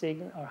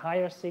signal or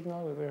higher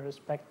signal with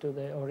respect to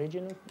the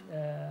original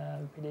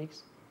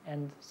PDX,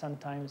 and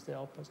sometimes the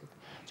opposite.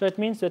 So it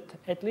means that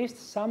at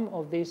least some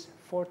of these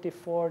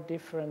 44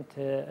 different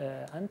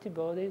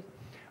antibodies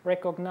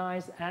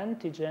recognize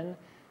antigen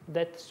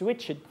that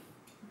switched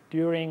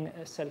during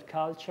cell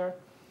culture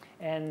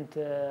and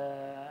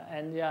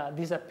yeah,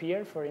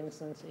 disappear, for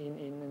instance,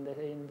 in the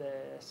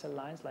cell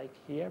lines, like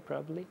here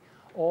probably,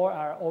 or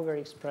are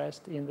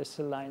overexpressed in the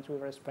cell lines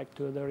with respect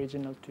to the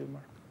original tumor.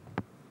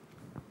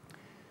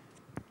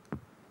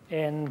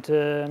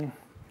 And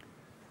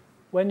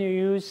when you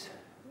use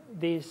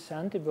these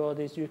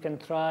antibodies, you can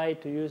try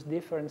to use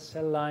different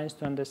cell lines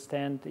to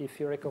understand if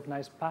you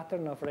recognize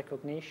pattern of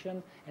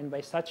recognition, and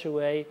by such a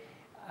way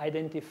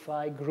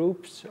identify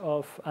groups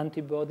of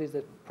antibodies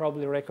that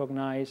probably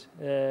recognize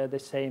the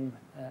same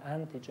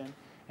antigen.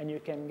 And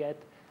you can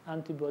get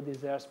antibodies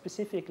that are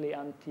specifically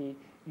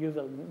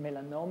anti-uveal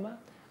melanoma,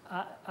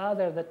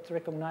 other that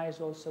recognize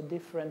also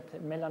different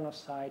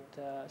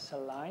melanocyte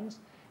cell lines,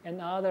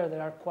 and other that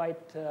are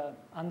quite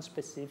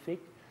unspecific,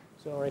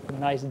 so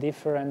recognize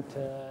different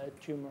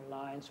tumor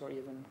lines or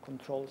even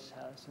control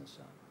cells and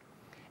so on.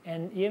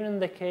 And even in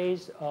the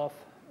case of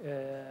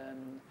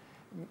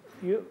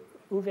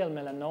uveal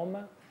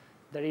melanoma,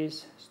 there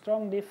is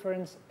strong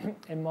difference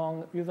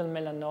among uveal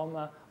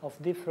melanoma of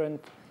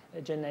different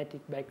genetic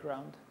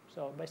background.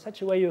 So by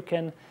such a way, you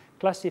can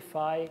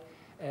classify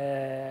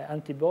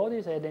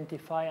antibodies,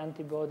 identify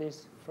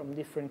antibodies from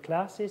different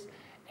classes,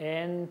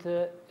 and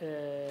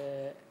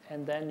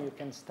then you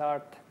can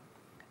start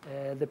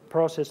the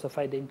process of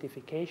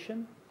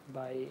identification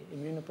by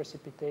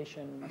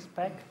immunoprecipitation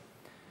spec.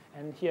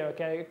 And here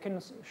I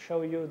can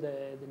show you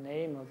the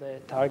name of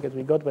the target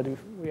we got, but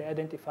we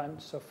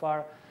identified so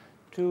far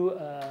 2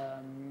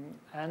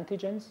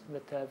 antigens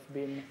that have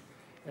been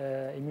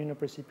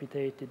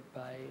immunoprecipitated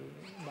by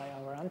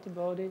our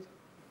antibodies.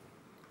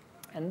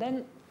 And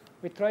then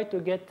we try to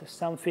get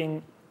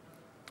something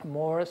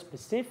more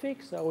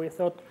specific. So we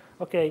thought,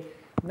 okay,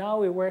 now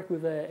we work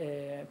with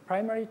a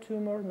primary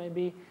tumor.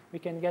 Maybe we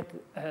can get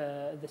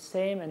the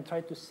same and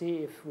try to see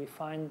if we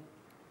find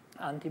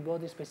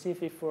antibodies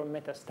specific for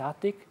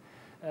metastatic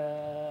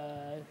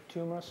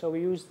tumors. So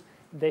we used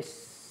the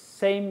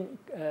same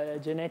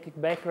genetic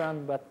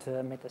background, but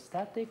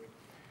metastatic.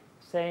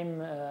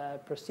 Same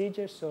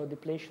procedure, so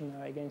depletion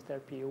against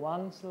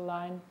RP1 cell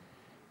line,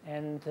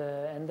 and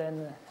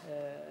then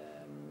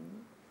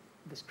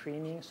the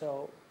screening.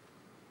 So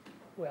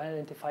we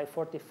identify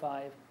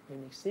 45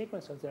 unique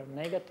sequences. They're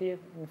negative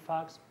in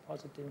FACS,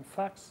 positive in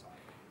FACS.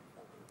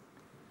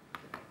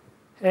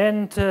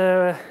 And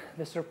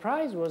the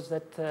surprise was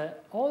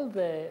that all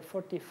the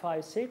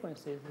 45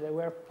 sequences, they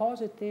were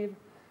positive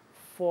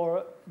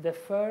for the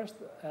first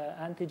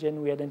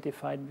antigen we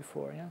identified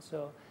before. Yeah?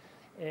 So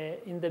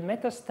in the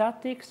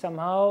metastatic,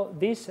 somehow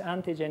this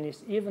antigen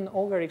is even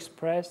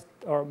overexpressed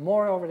or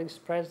more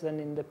overexpressed than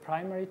in the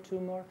primary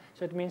tumor.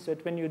 So it means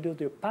that when you do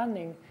the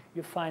panning,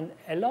 you find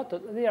a lot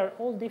of, they are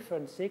all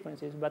different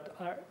sequences, but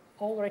are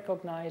all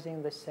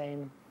recognizing the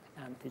same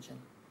antigen.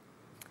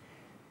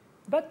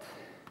 But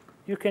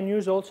you can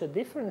use also a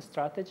different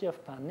strategy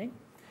of panning.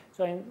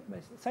 So in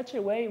such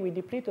a way, we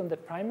deplete on the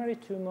primary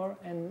tumor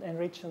and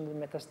enrich on the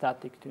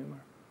metastatic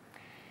tumor.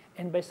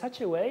 And by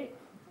such a way,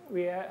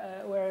 we're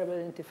able to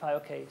identify,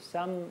 okay,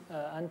 some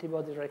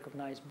antibodies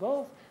recognize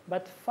both,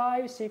 but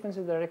 5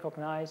 sequences that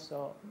recognize,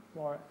 so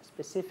more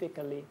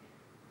specifically,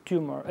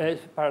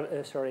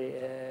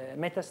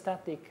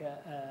 metastatic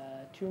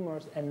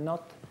tumors and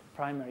not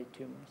primary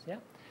tumors. Yeah?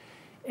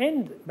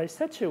 And by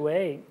such a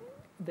way,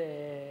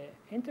 the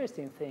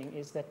interesting thing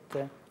is that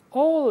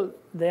all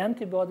the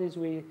antibodies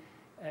we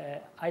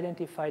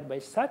identified by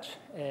such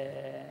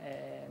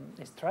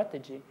a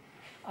strategy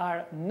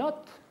are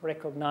not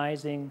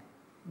recognizing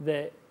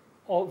the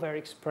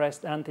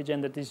overexpressed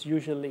antigen that is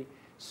usually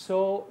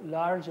so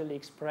largely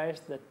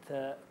expressed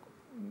that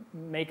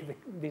make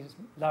this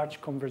large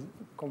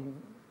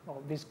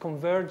this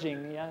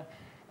converging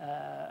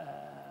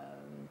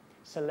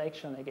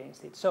selection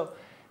against it. So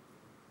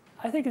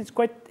I think it's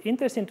quite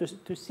interesting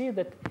to see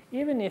that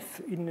even if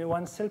in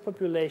one cell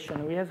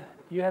population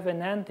you have an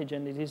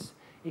antigen that is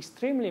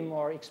extremely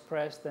more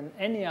expressed than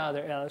any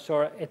other else,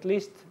 or at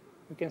least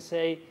we can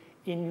say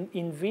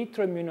in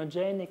vitro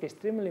immunogenic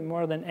extremely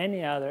more than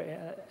any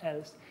other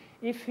else,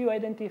 if you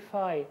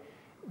identify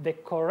the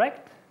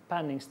correct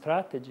panning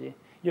strategy,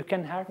 you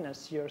can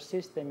harness your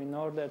system in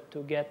order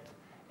to get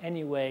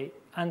anyway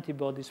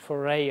antibodies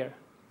for rare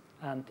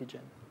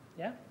antigen.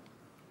 Yeah?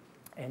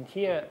 And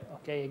here,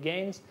 okay,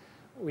 again,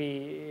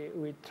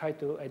 we try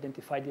to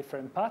identify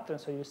different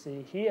patterns. So you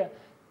see here,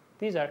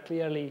 these are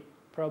clearly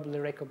probably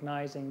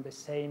recognizing the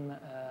same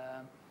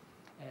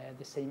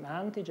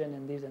antigen,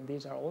 and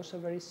these are also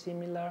very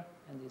similar,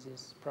 and this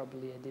is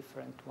probably a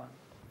different one.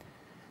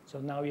 So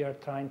now we are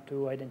trying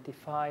to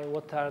identify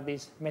what are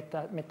these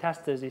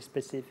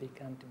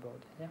metastasis-specific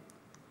antibodies. Yeah?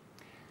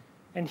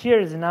 And here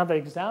is another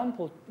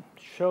example.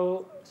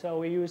 So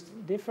we used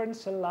different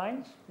cell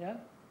lines, yeah?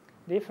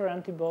 Different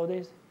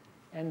antibodies,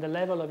 and the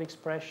level of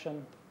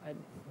expression, I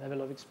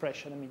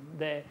mean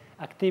the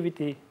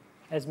activity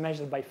as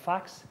measured by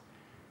FACS.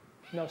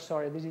 No,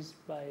 sorry, this is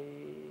by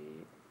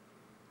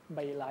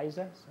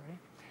ELISA, sorry.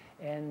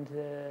 And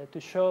to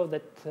show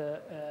that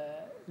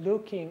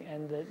looking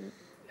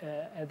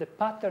at the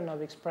pattern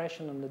of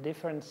expression on the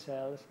different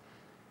cells,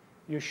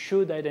 you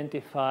should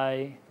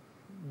identify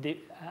the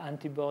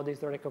antibodies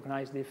that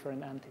recognize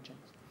different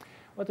antigens.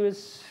 What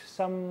was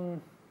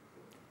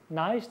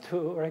nice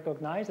to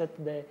recognize that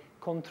the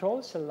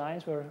control cell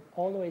lines were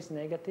always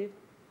negative,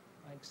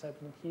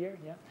 except in here,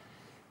 yeah.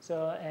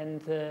 So,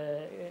 and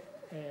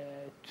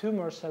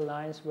tumor cell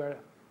lines were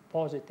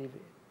positive,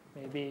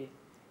 maybe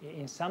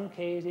in some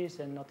cases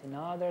and not in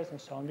others, and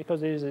so on,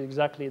 because this is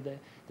exactly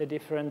the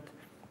different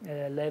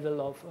level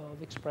of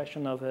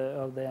expression of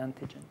the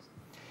antigens.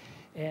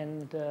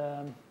 And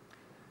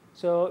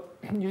so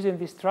using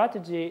this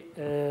strategy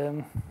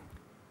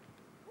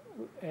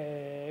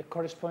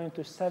corresponding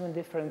to 7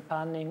 different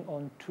panning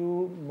on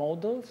 2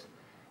 models,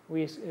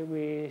 we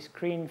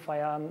screened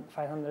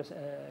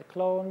 500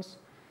 clones,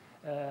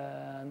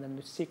 and then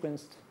we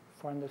sequenced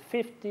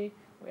 450.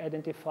 We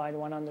identified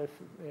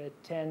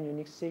 110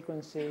 unique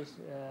sequences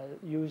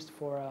used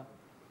for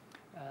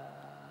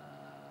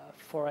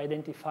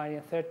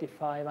identifying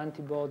 35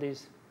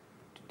 antibodies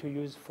to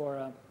use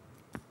for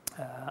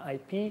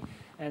IP.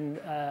 And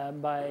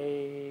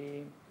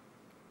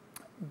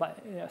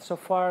so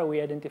far we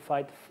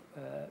identified,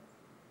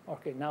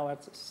 okay, now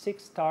it's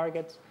 6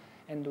 targets,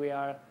 and we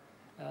are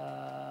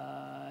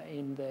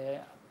in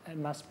the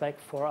mass spec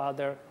for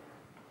other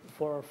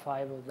 4 or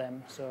 5 of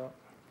them. So.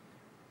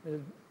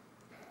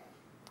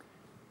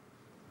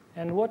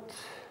 And what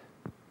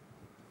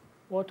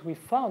we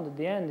found at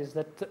the end is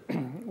that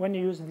when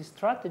you use this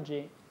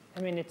strategy, I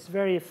mean, it's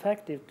very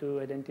effective to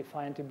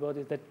identify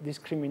antibodies that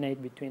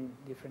discriminate between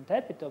different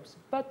epitopes,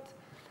 but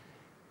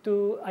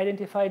to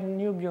identify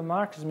new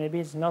biomarkers, maybe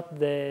it's not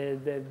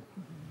the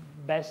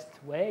best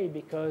way,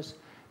 because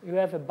you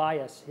have a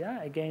bias,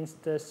 yeah,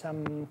 against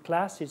some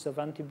classes of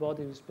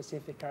antibodies with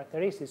specific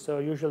characteristics. So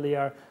usually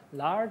are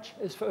large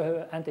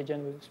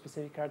antigen with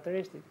specific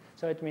characteristics.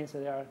 So it means that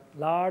they are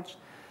large,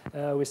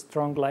 with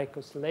strong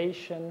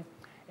glycosylation,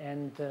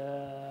 and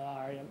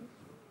are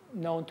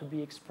known to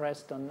be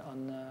expressed on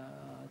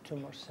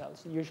tumor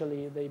cells.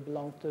 Usually they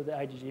belong to the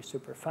IgG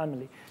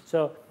superfamily.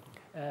 So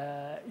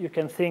you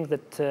can think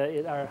that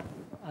it are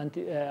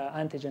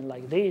antigen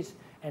like this,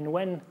 and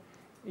when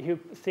you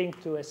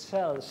think to a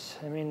cells,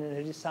 I mean,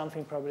 there is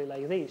something probably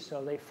like this.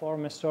 So they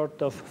form a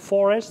sort of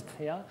forest,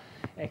 yeah,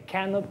 a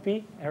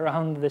canopy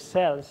around the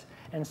cells.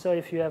 And so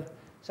if you have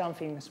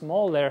something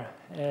smaller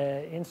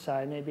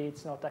inside, maybe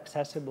it's not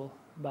accessible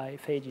by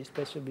phages,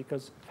 especially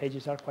because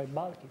phages are quite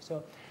bulky.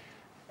 So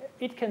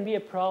it can be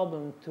a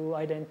problem to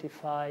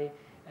identify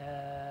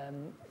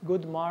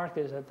good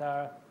markers that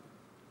are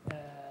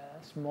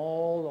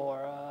small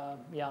or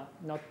yeah,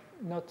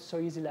 not so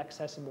easily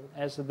accessible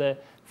as the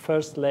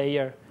first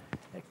layer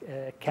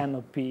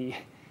canopy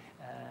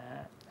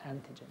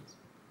antigens.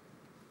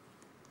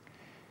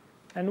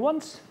 And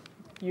once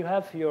you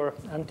have your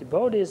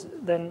antibodies,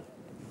 then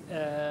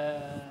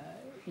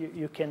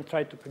you can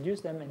try to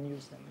produce them and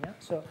use them. Yeah?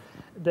 So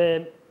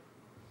the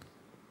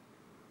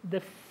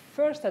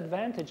first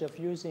advantage of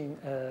using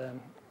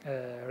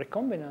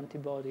recombinant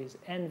antibodies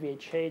and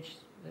VHH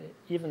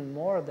even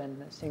more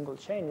than a single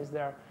chain is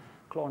they're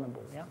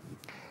clonable. Yeah?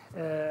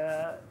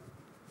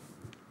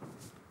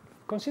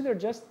 Consider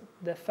just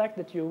the fact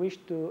that you wish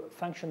to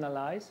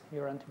functionalize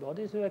your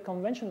antibodies with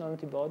conventional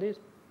antibodies,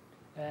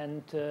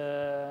 and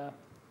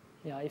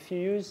yeah, if you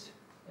use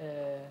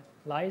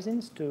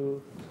lysins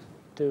to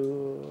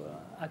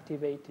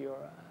activate your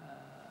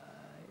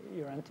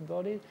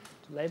antibody,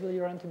 to label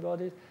your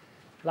antibodies,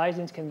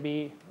 lysins can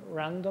be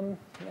random,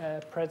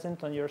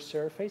 present on your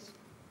surface.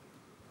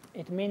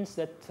 It means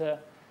that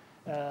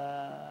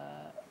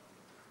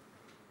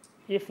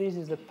if this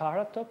is the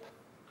paratope,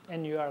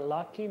 and you are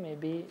lucky,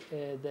 maybe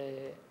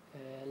the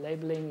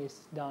labeling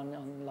is done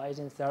on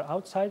lysins that are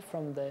outside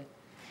from the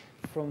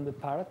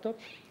paratope,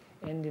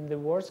 and in the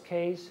worst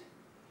case,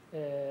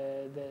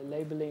 the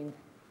labeling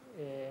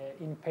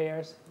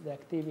impairs the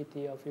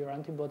activity of your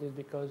antibodies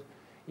because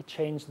it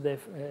changed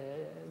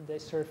the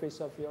surface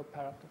of your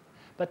paratope.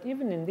 But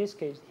even in this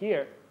case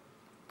here,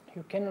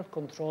 you cannot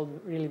control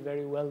really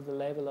very well the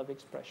level of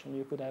expression.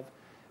 You could have,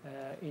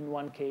 in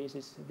one case,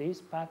 it's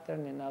this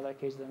pattern, in another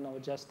case, I don't know,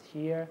 just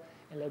here,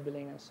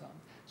 labeling and so on.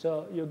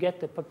 So you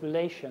get a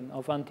population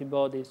of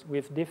antibodies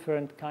with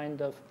different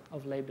kind of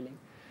labeling.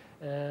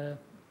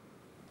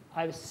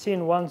 I've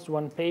seen once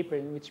one paper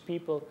in which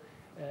people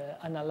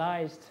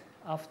analyzed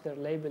after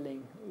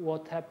labeling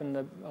what happened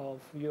of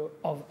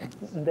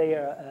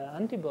their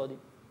antibody,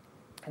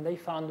 and they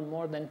found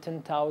more than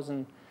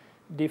 10,000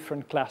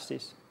 different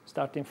classes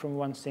starting from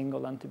one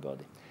single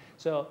antibody.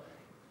 So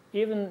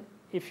even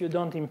if you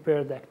don't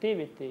impair the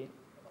activity,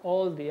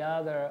 all the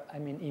other, I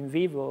mean, in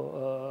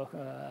vivo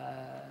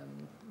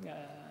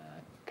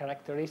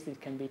characteristics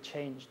can be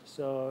changed.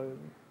 So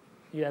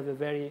you have a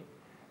very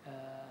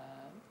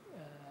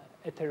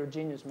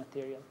heterogeneous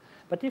material.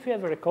 But if you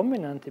have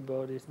recombinant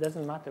antibodies, it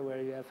doesn't matter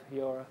where you have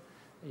your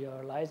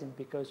lysine,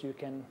 because you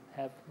can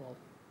have, well,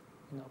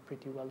 you know,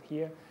 pretty well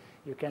here.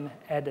 You can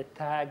add a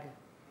tag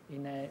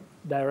in a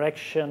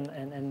direction,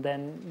 and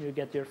then you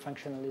get your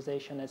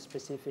functionalization as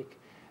specific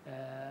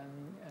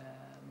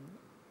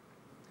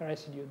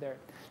residue there.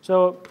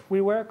 So we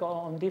work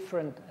on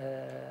different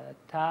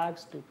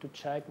tags to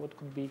check what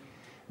could be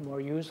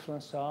more useful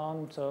and so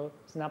on. So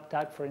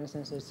SnapTag, for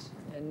instance, is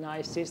a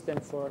nice system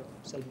for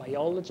cell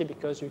biology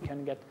because you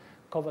can get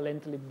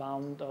covalently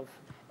bound of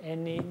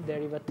any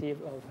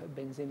derivative of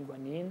benzene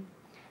guanine.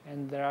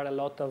 And there are a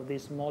lot of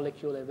these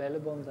molecules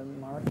available on the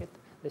market.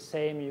 The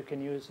same, you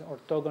can use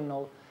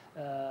orthogonal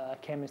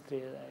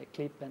chemistry,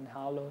 clip and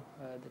halo,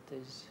 that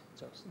is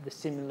just the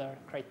similar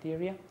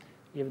criteria,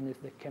 even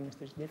if the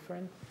chemistry is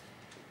different.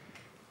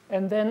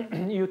 And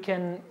then you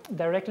can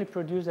directly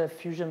produce a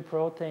fusion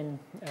protein,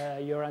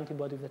 your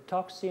antibody with a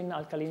toxin,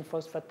 alkaline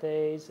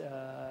phosphatase,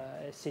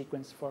 a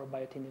sequence for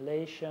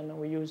biotinylation.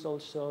 We use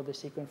also the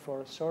sequence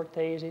for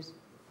sortases.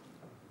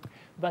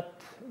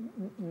 But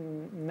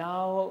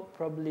now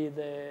probably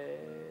the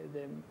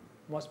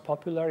most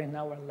popular in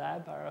our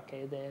lab are,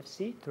 okay, the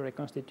FC to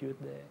reconstitute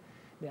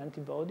the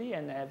antibody,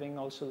 and having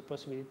also the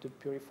possibility to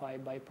purify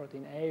by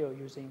protein A or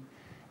using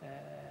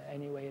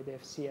anyway the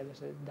FC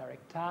as a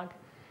direct tag.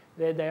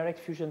 The direct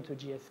fusion to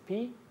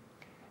GFP,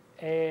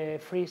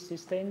 free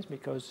cysteines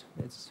because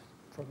it's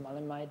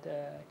formaldehyde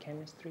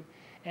chemistry.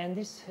 And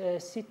this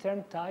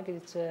C-term tag,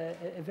 it's a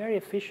very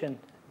efficient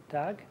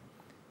tag.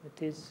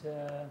 It is,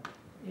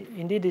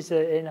 indeed, is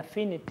an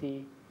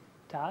affinity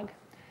tag.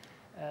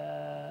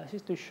 This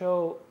is to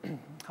show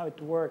how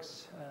it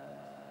works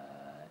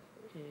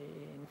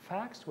in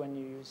FACS when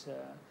you use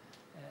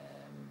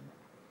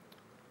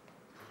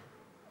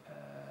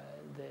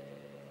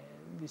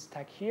this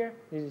tag here.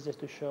 This is just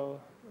to show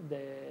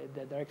the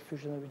direct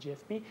fusion of the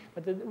GFP.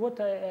 But what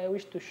I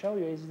wish to show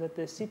you is that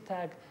the C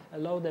tag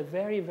allowed a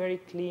very, very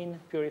clean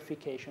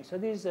purification. So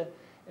this is a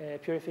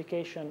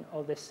purification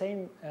of the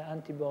same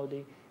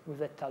antibody with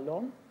the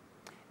talon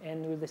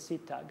and with the C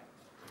tag.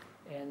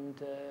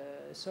 And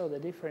so the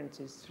difference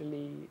is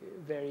really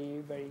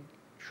very, very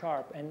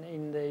sharp. And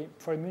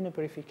for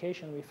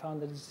immunopurification, we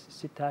found that this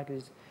C tag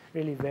is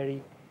really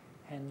very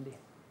handy.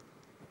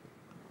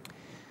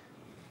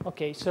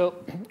 Okay, so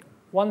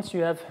once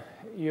you have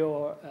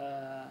your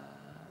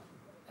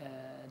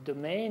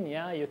domain,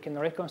 yeah, you can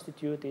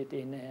reconstitute it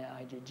in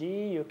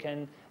IgG. You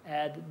can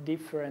add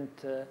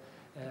different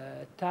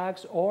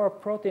tags or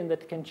protein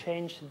that can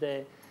change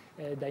the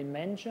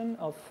dimension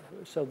of,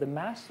 so the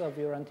mass of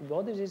your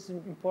antibodies is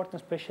important,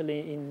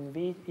 especially in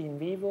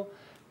vivo,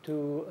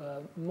 to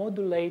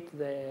modulate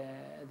the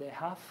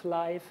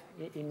half-life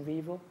in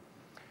vivo.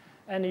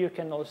 And you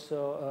can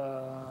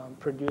also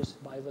produce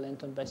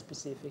bivalent and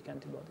bispecific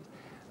antibodies.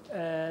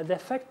 The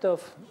effect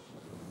of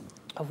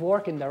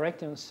working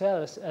directly on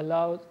cells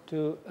allowed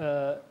to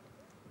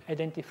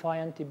identify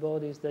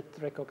antibodies that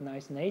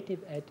recognize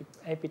native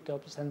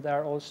epitopes and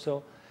are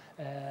also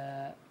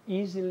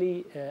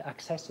easily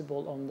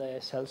accessible on the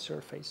cell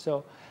surface.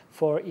 So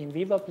for in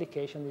vivo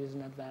application, this is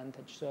an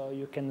advantage. So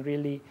you can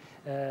really,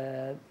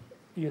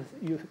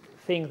 you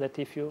think that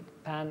if you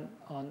pan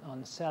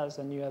on cells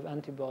and you have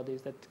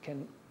antibodies that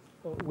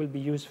will be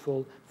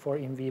useful for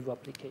in vivo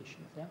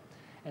applications. Yeah?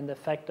 And the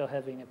fact of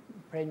having a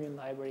premium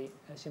library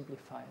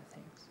simplifies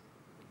things.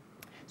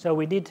 So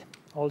we did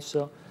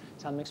also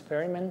some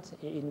experiments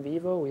in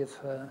vivo with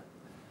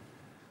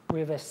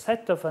a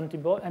set of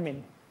antibodies. I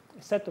mean,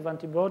 a set of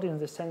antibodies in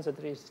the sense that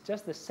there is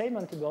just the same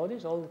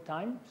antibodies all the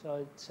time. So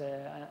it's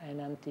an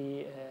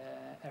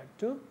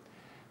anti-HER2,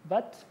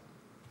 but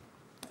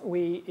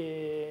we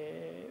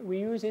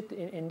use it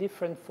in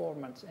different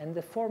formats, and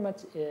the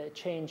formats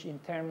change in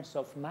terms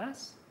of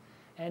mass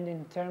and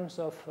in terms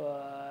of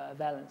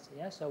valency.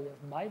 Yeah? So we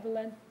have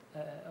bivalent,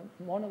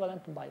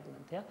 monovalent, and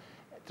bivalent. Yeah?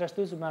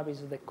 Trastuzumab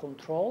is the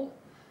control,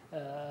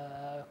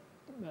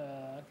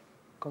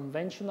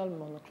 conventional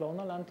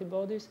monoclonal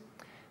antibodies,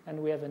 and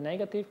we have a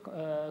negative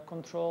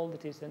control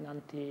that is an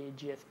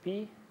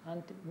anti-GFP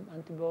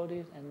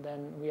antibodies, and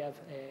then we have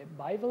a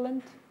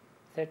bivalent,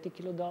 30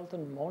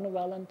 kilodalton,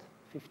 monovalent,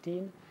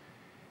 15,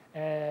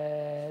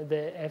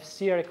 the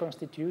FC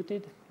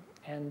reconstituted,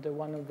 and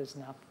one of the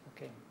SNAP.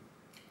 Okay.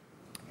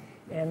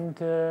 And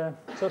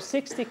so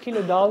 60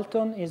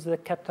 kilodalton is the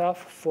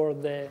cutoff for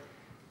the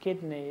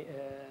kidney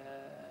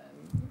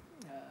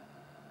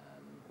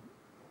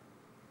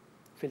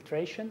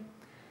filtration.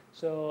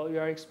 So you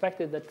are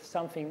expected that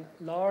something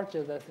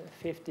larger than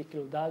 50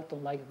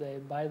 kilodalton, like the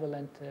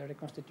bivalent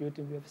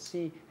reconstituted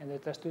UFC and the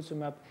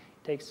trastuzumab,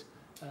 takes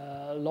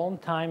a long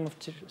time of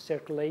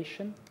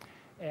circulation.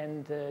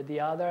 And the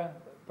other,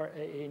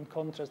 in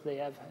contrast, they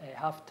have a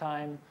half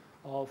time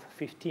of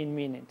 15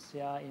 minutes,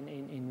 yeah,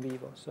 in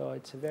vivo. So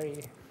it's a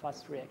very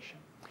fast reaction.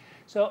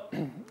 So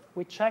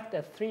we checked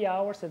at 3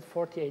 hours, at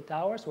 48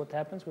 hours, what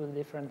happens with the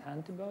different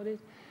antibodies.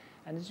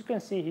 And as you can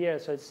see here,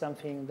 so it's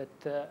something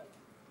that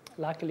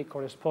luckily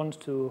corresponds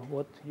to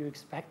what you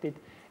expected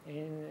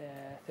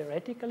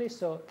theoretically.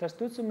 So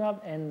trastuzumab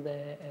and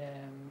the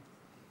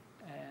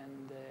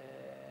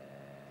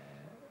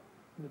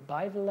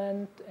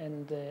bivalent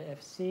and the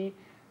FC,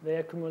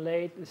 they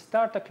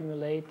start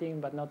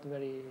accumulating, but not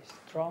very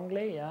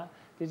strongly. Yeah,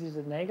 this is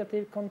a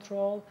negative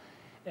control.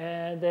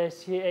 The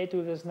C8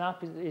 with the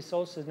SNAP is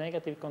also a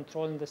negative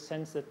control in the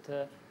sense that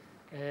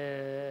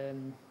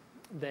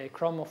the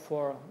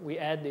chromophore we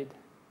added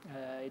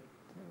it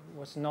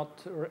was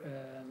not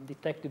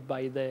detected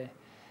by the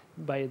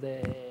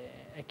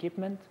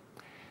equipment.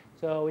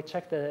 So we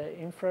checked the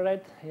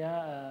infrared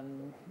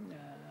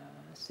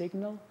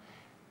signal.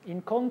 In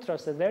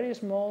contrast, the very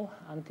small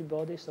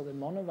antibodies, so the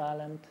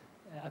monovalent,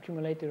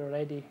 accumulated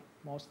already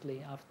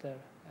mostly after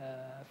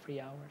 3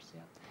 hours.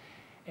 Yeah.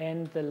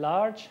 And the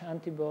large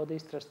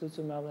antibodies,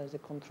 trastuzumab as a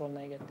control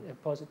negative,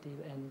 positive,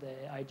 and the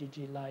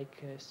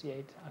IgG-like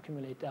C8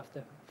 accumulate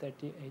after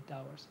 38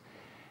 hours.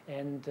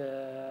 And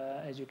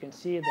as you can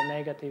see, the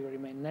negative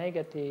remain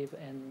negative,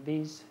 and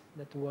these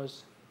that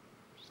was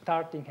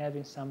starting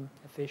having some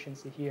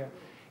efficiency here,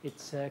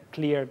 it's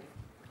cleared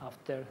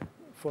after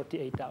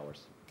 48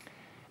 hours.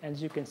 And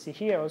as you can see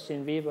here, also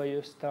in vivo,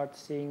 you start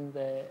seeing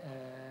the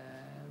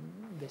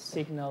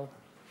signal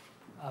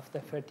after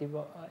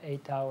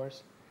 38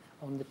 hours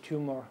on the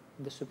tumor,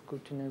 the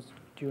subcutaneous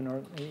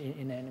tumor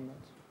in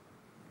animals.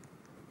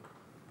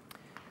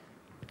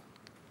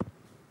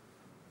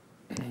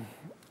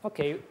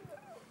 Okay.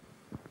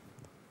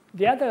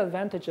 The other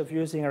advantage of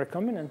using a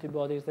recombinant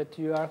antibody is that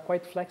you are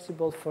quite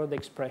flexible for the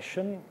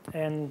expression.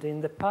 And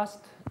in the past,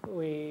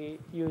 we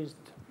used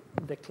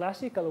the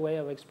classical way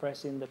of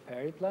expressing the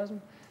periplasm,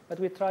 but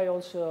we try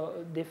also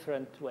a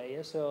different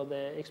way. So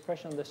the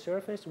expression on the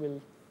surface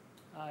will,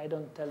 I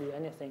don't tell you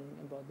anything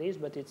about this,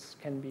 but it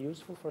can be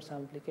useful for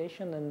some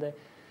application, and the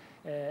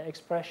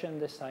expression in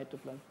the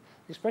cytoplasm.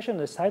 The expression in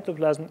the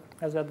cytoplasm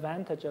has the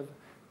advantage of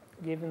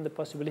giving the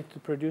possibility to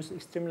produce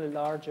extremely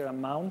larger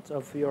amounts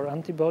of your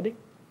antibody,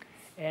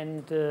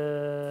 and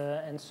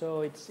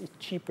so it's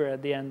cheaper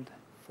at the end,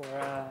 for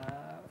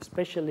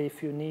especially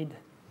if you need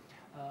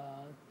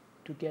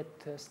to get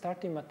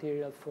starting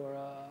material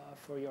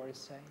for your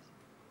assays.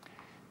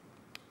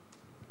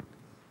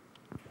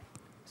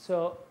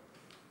 So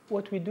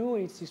what we do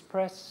is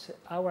express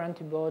our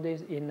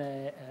antibodies in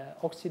an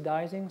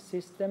oxidizing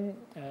system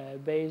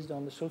based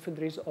on the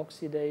sulfhydryl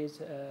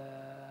oxidase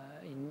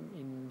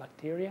in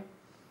bacteria.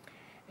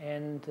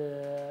 And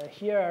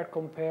here are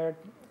compared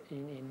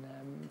in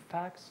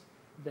facts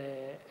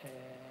the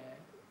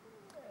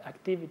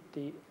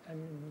activity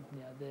and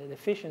the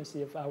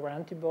efficiency of our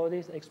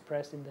antibodies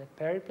expressed in the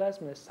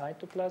periplasm, the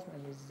cytoplasm,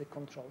 and this is the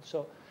control.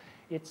 So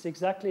it's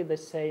exactly the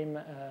same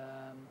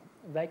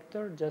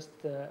vector, just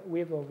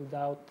with or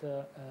without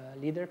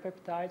leader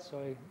peptides, so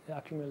it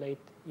accumulate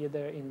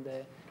either in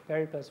the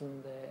periplasm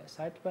or the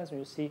cytoplasm.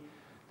 You see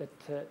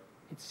that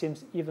it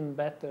seems even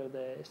better,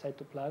 the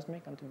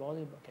cytoplasmic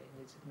antibody. Okay,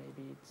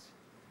 maybe it's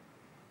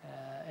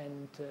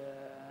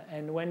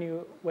and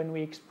when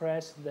we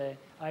express the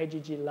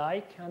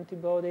IgG-like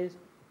antibodies,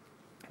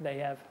 they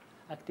have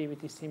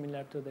activity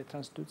similar to the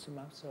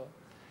trastuzumab. So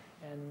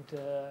and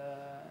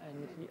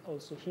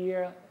also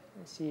here,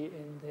 see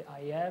in the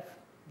IF,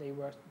 they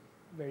work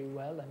very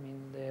well. I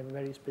mean, they have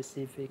very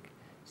specific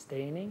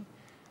staining.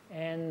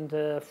 And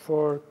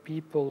for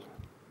people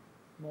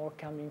more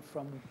coming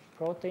from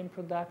protein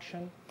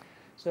production,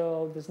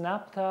 so the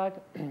SNAP tag,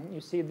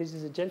 you see this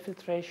is a gel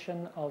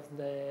filtration of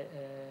the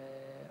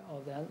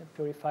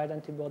purified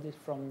antibodies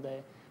from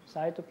the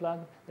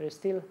cytoplasm. There is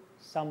still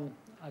some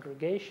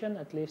aggregation,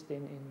 at least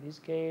in this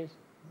case,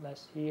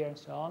 less here and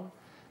so on.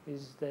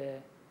 This is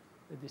the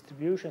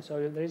distribution.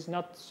 So there is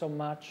not so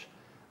much,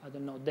 I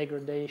don't know,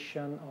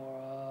 degradation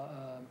or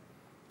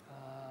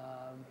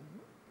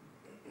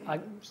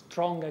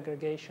strong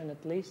aggregation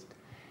at least.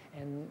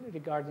 And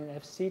regarding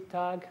FC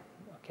tag,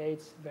 okay,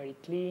 it's very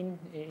clean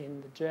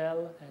in the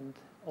gel, and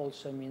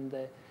also, I mean,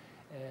 the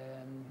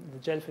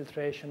gel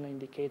filtration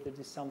indicated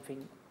is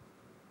something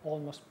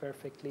almost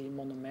perfectly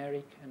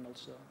monomeric and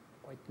also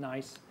quite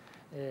nice,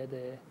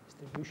 the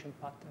distribution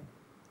pattern.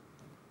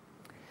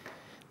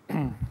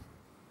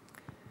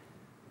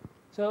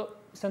 So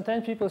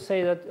sometimes people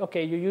say that,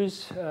 okay, you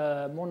use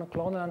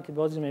monoclonal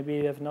antibodies, maybe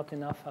you have not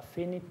enough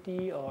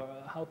affinity, or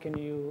how can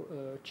you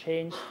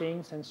change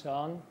things and so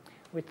on.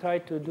 We try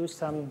to do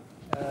some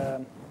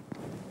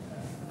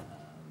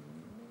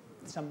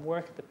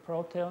work. The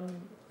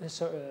protein,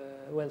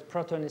 well,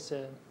 protein is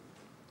a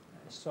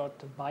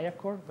sort of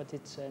biocore, but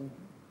it's a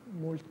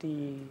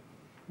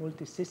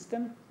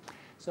multi-system.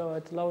 So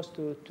it allows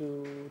to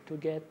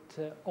get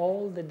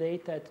all the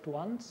data at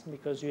once,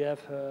 because you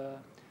have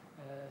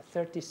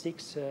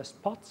 36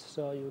 spots,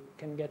 so you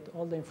can get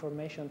all the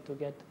information to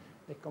get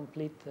the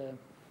complete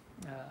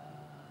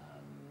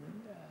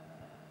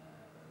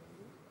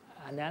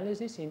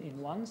analysis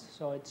in once.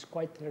 So it's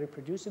quite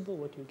reproducible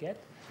what you get.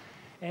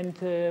 And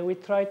we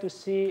try to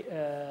see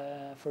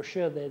for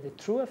sure the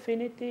true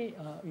affinity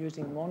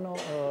using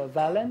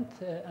monovalent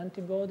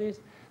antibodies,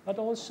 but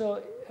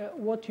also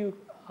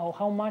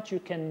how much you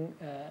can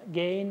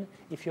gain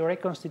if you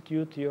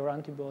reconstitute your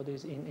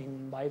antibodies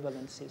in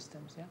bivalent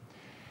systems. Yeah?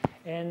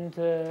 And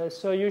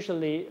so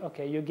usually,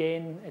 okay, you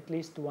gain at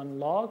least 1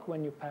 log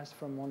when you pass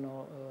from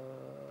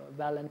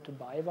monovalent to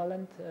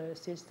bivalent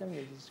system.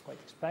 This is quite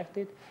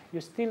expected.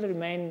 You still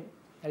remain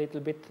a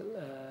little bit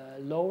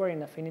lower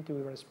in affinity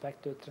with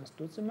respect to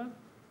trastuzumab.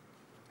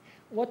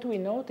 What we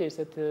notice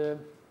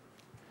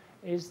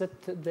is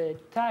that the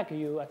tag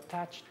you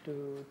attach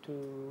to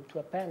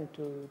append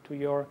to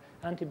your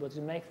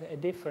antibodies makes a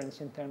difference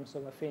in terms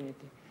of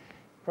affinity,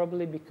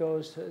 probably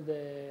because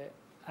the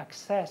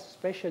access,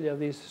 especially of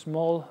these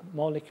small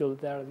molecules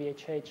that are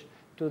VHH,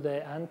 to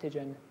the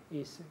antigen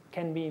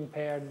can be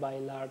impaired by a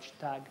large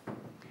tag.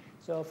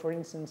 So, for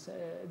instance,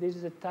 this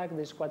is a tag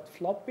that is quite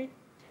floppy,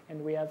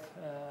 and we have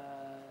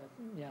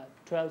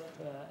 12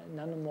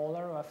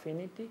 nanomolar of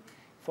affinity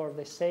for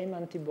the same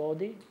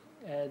antibody.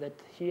 That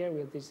here,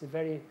 with this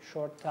very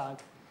short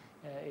tag,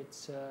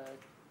 it's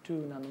 2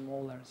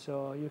 nanomolar.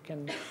 So you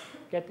can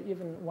get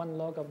even 1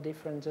 log of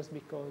difference just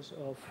because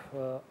of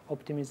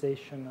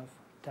optimization of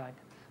tag.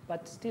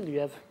 But still, you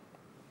have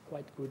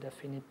quite good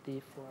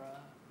affinity for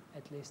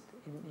at least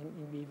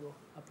in vivo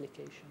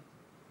application.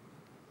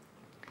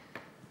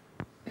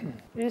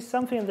 This is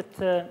something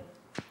that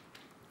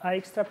I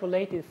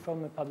extrapolated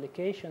from a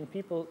publication.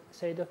 People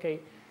said, okay,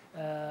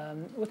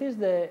 what is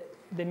the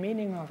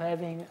meaning of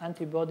having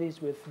antibodies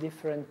with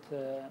different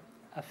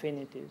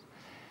affinities?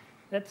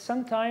 That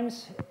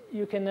sometimes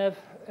you can have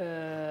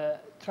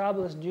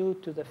troubles due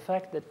to the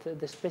fact that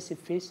the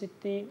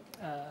specificity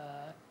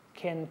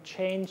can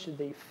change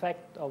the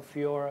effect of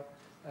your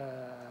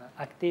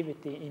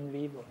activity in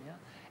vivo. Yeah?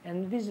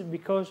 And this is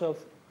because of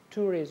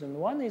 2 reasons.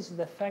 One is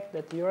the fact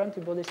that your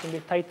antibodies can be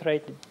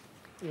titrated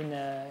in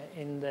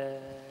the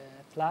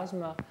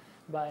plasma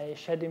by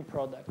shedding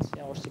products,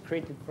 or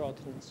secreted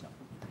proteins and so on.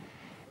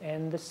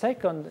 And the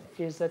second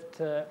is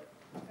that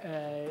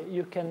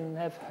you can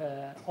have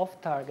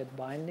off-target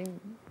binding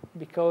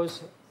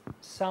because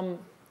some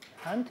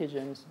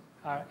antigens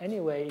are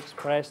anyway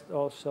expressed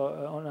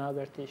also on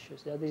other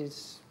tissues. That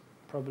is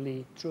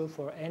probably true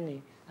for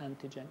any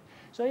antigen.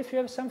 So if you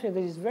have something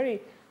that is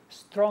very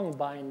strong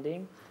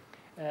binding,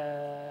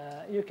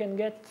 you can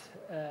get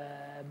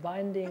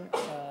binding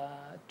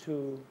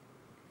to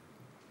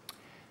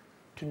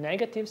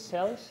negative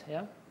cells,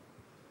 yeah,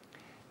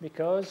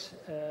 because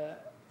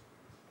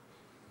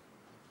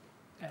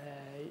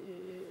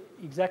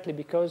exactly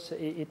because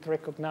it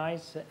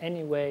recognizes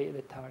anyway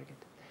the target.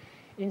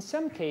 In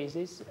some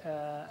cases,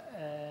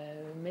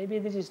 maybe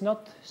this is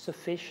not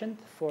sufficient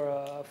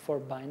for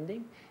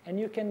binding, and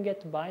you can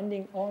get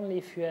binding only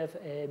if you have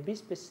a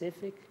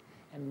bispecific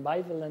and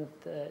bivalent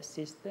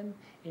system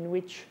in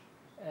which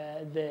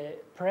the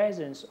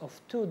presence of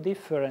two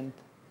different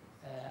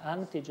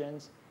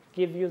antigens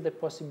give you the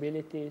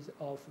possibilities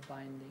of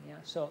binding. Yeah?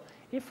 So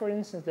if, for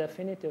instance, the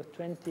affinity of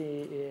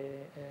 20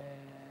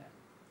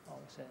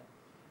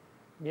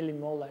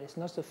 millimolar is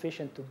not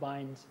sufficient to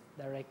bind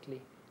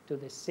directly to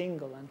the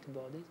single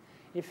antibodies,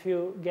 if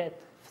you get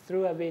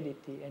through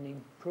avidity an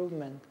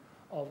improvement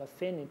of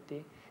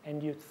affinity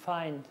and you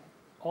find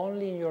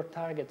only in your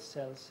target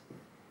cells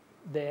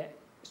the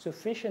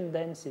sufficient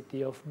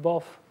density of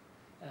both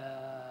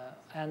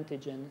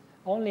antigen,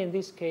 only in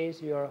this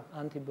case your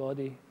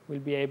antibody will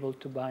be able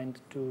to bind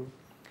to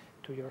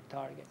your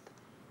target.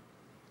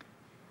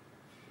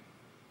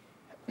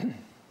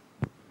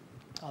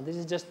 This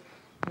is just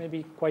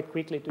maybe quite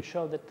quickly to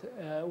show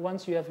that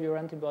once you have your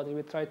antibody,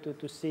 we try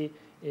to see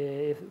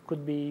if it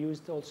could be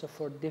used also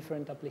for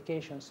different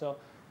applications. So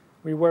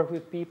we work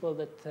with people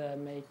that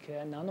make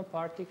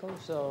nanoparticles.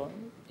 So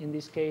in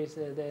this case,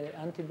 the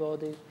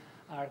antibodies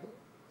are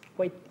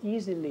quite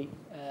easily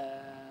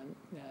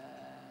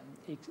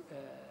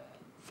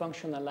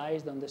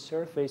functionalized on the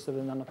surface of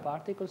the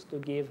nanoparticles to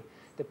give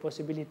the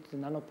possibility to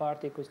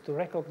nanoparticles to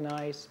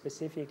recognize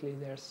specifically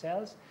their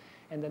cells.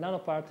 And the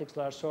nanoparticles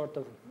are sort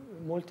of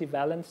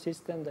multivalent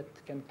system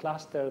that can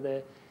cluster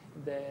the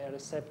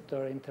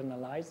receptor,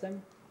 internalize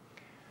them.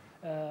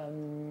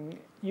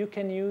 You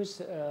can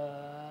use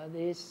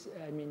this,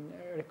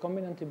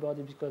 recombinant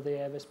antibodies because they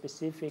have a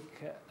specific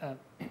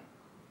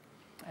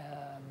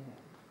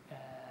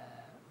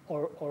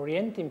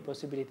orienting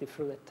possibility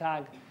through the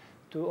tag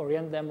to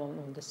orient them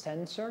on the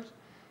sensors.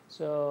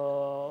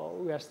 So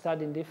we are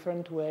studying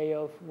different way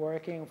of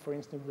working, for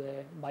instance,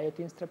 the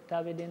biotin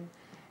streptavidin,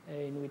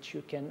 in which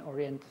you can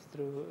orient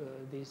through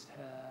this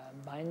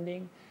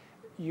binding,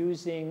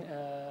 using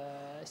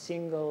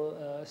single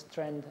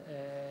strand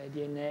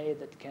DNA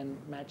that can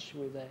match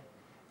with a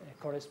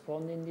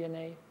corresponding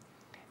DNA,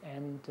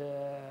 and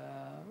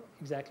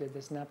exactly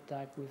the snap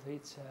tag with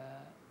its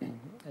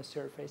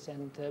surface.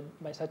 And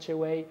by such a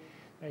way,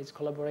 there is a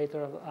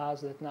collaborator of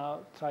ours that now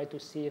try to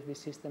see if the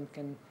system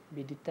can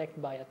be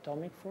detected by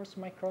atomic force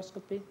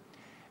microscopy,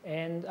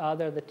 and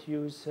other that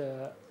use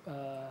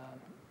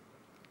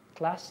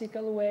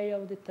classical way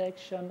of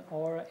detection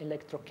or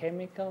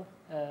electrochemical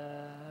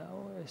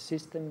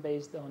system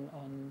based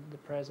on the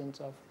presence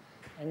of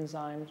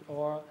enzymes,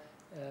 or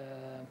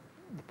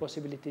the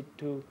possibility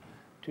to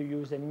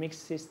use a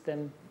mixed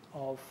system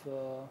of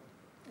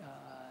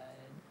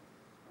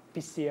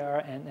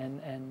PCR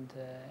and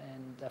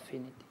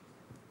affinity.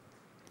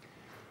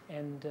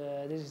 And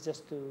this is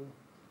just to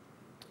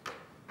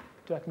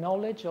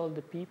acknowledge all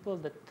the people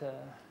that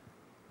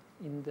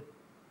in the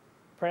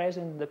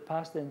present, the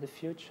past, and the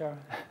future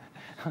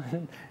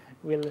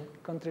will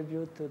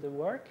contribute to the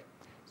work.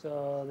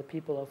 So the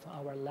people of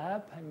our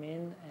lab,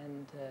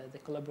 and the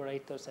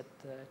collaborators at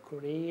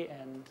Curie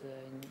and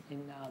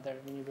in other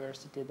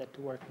universities that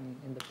worked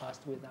in the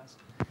past with us.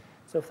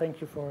 So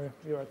thank you for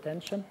your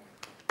attention.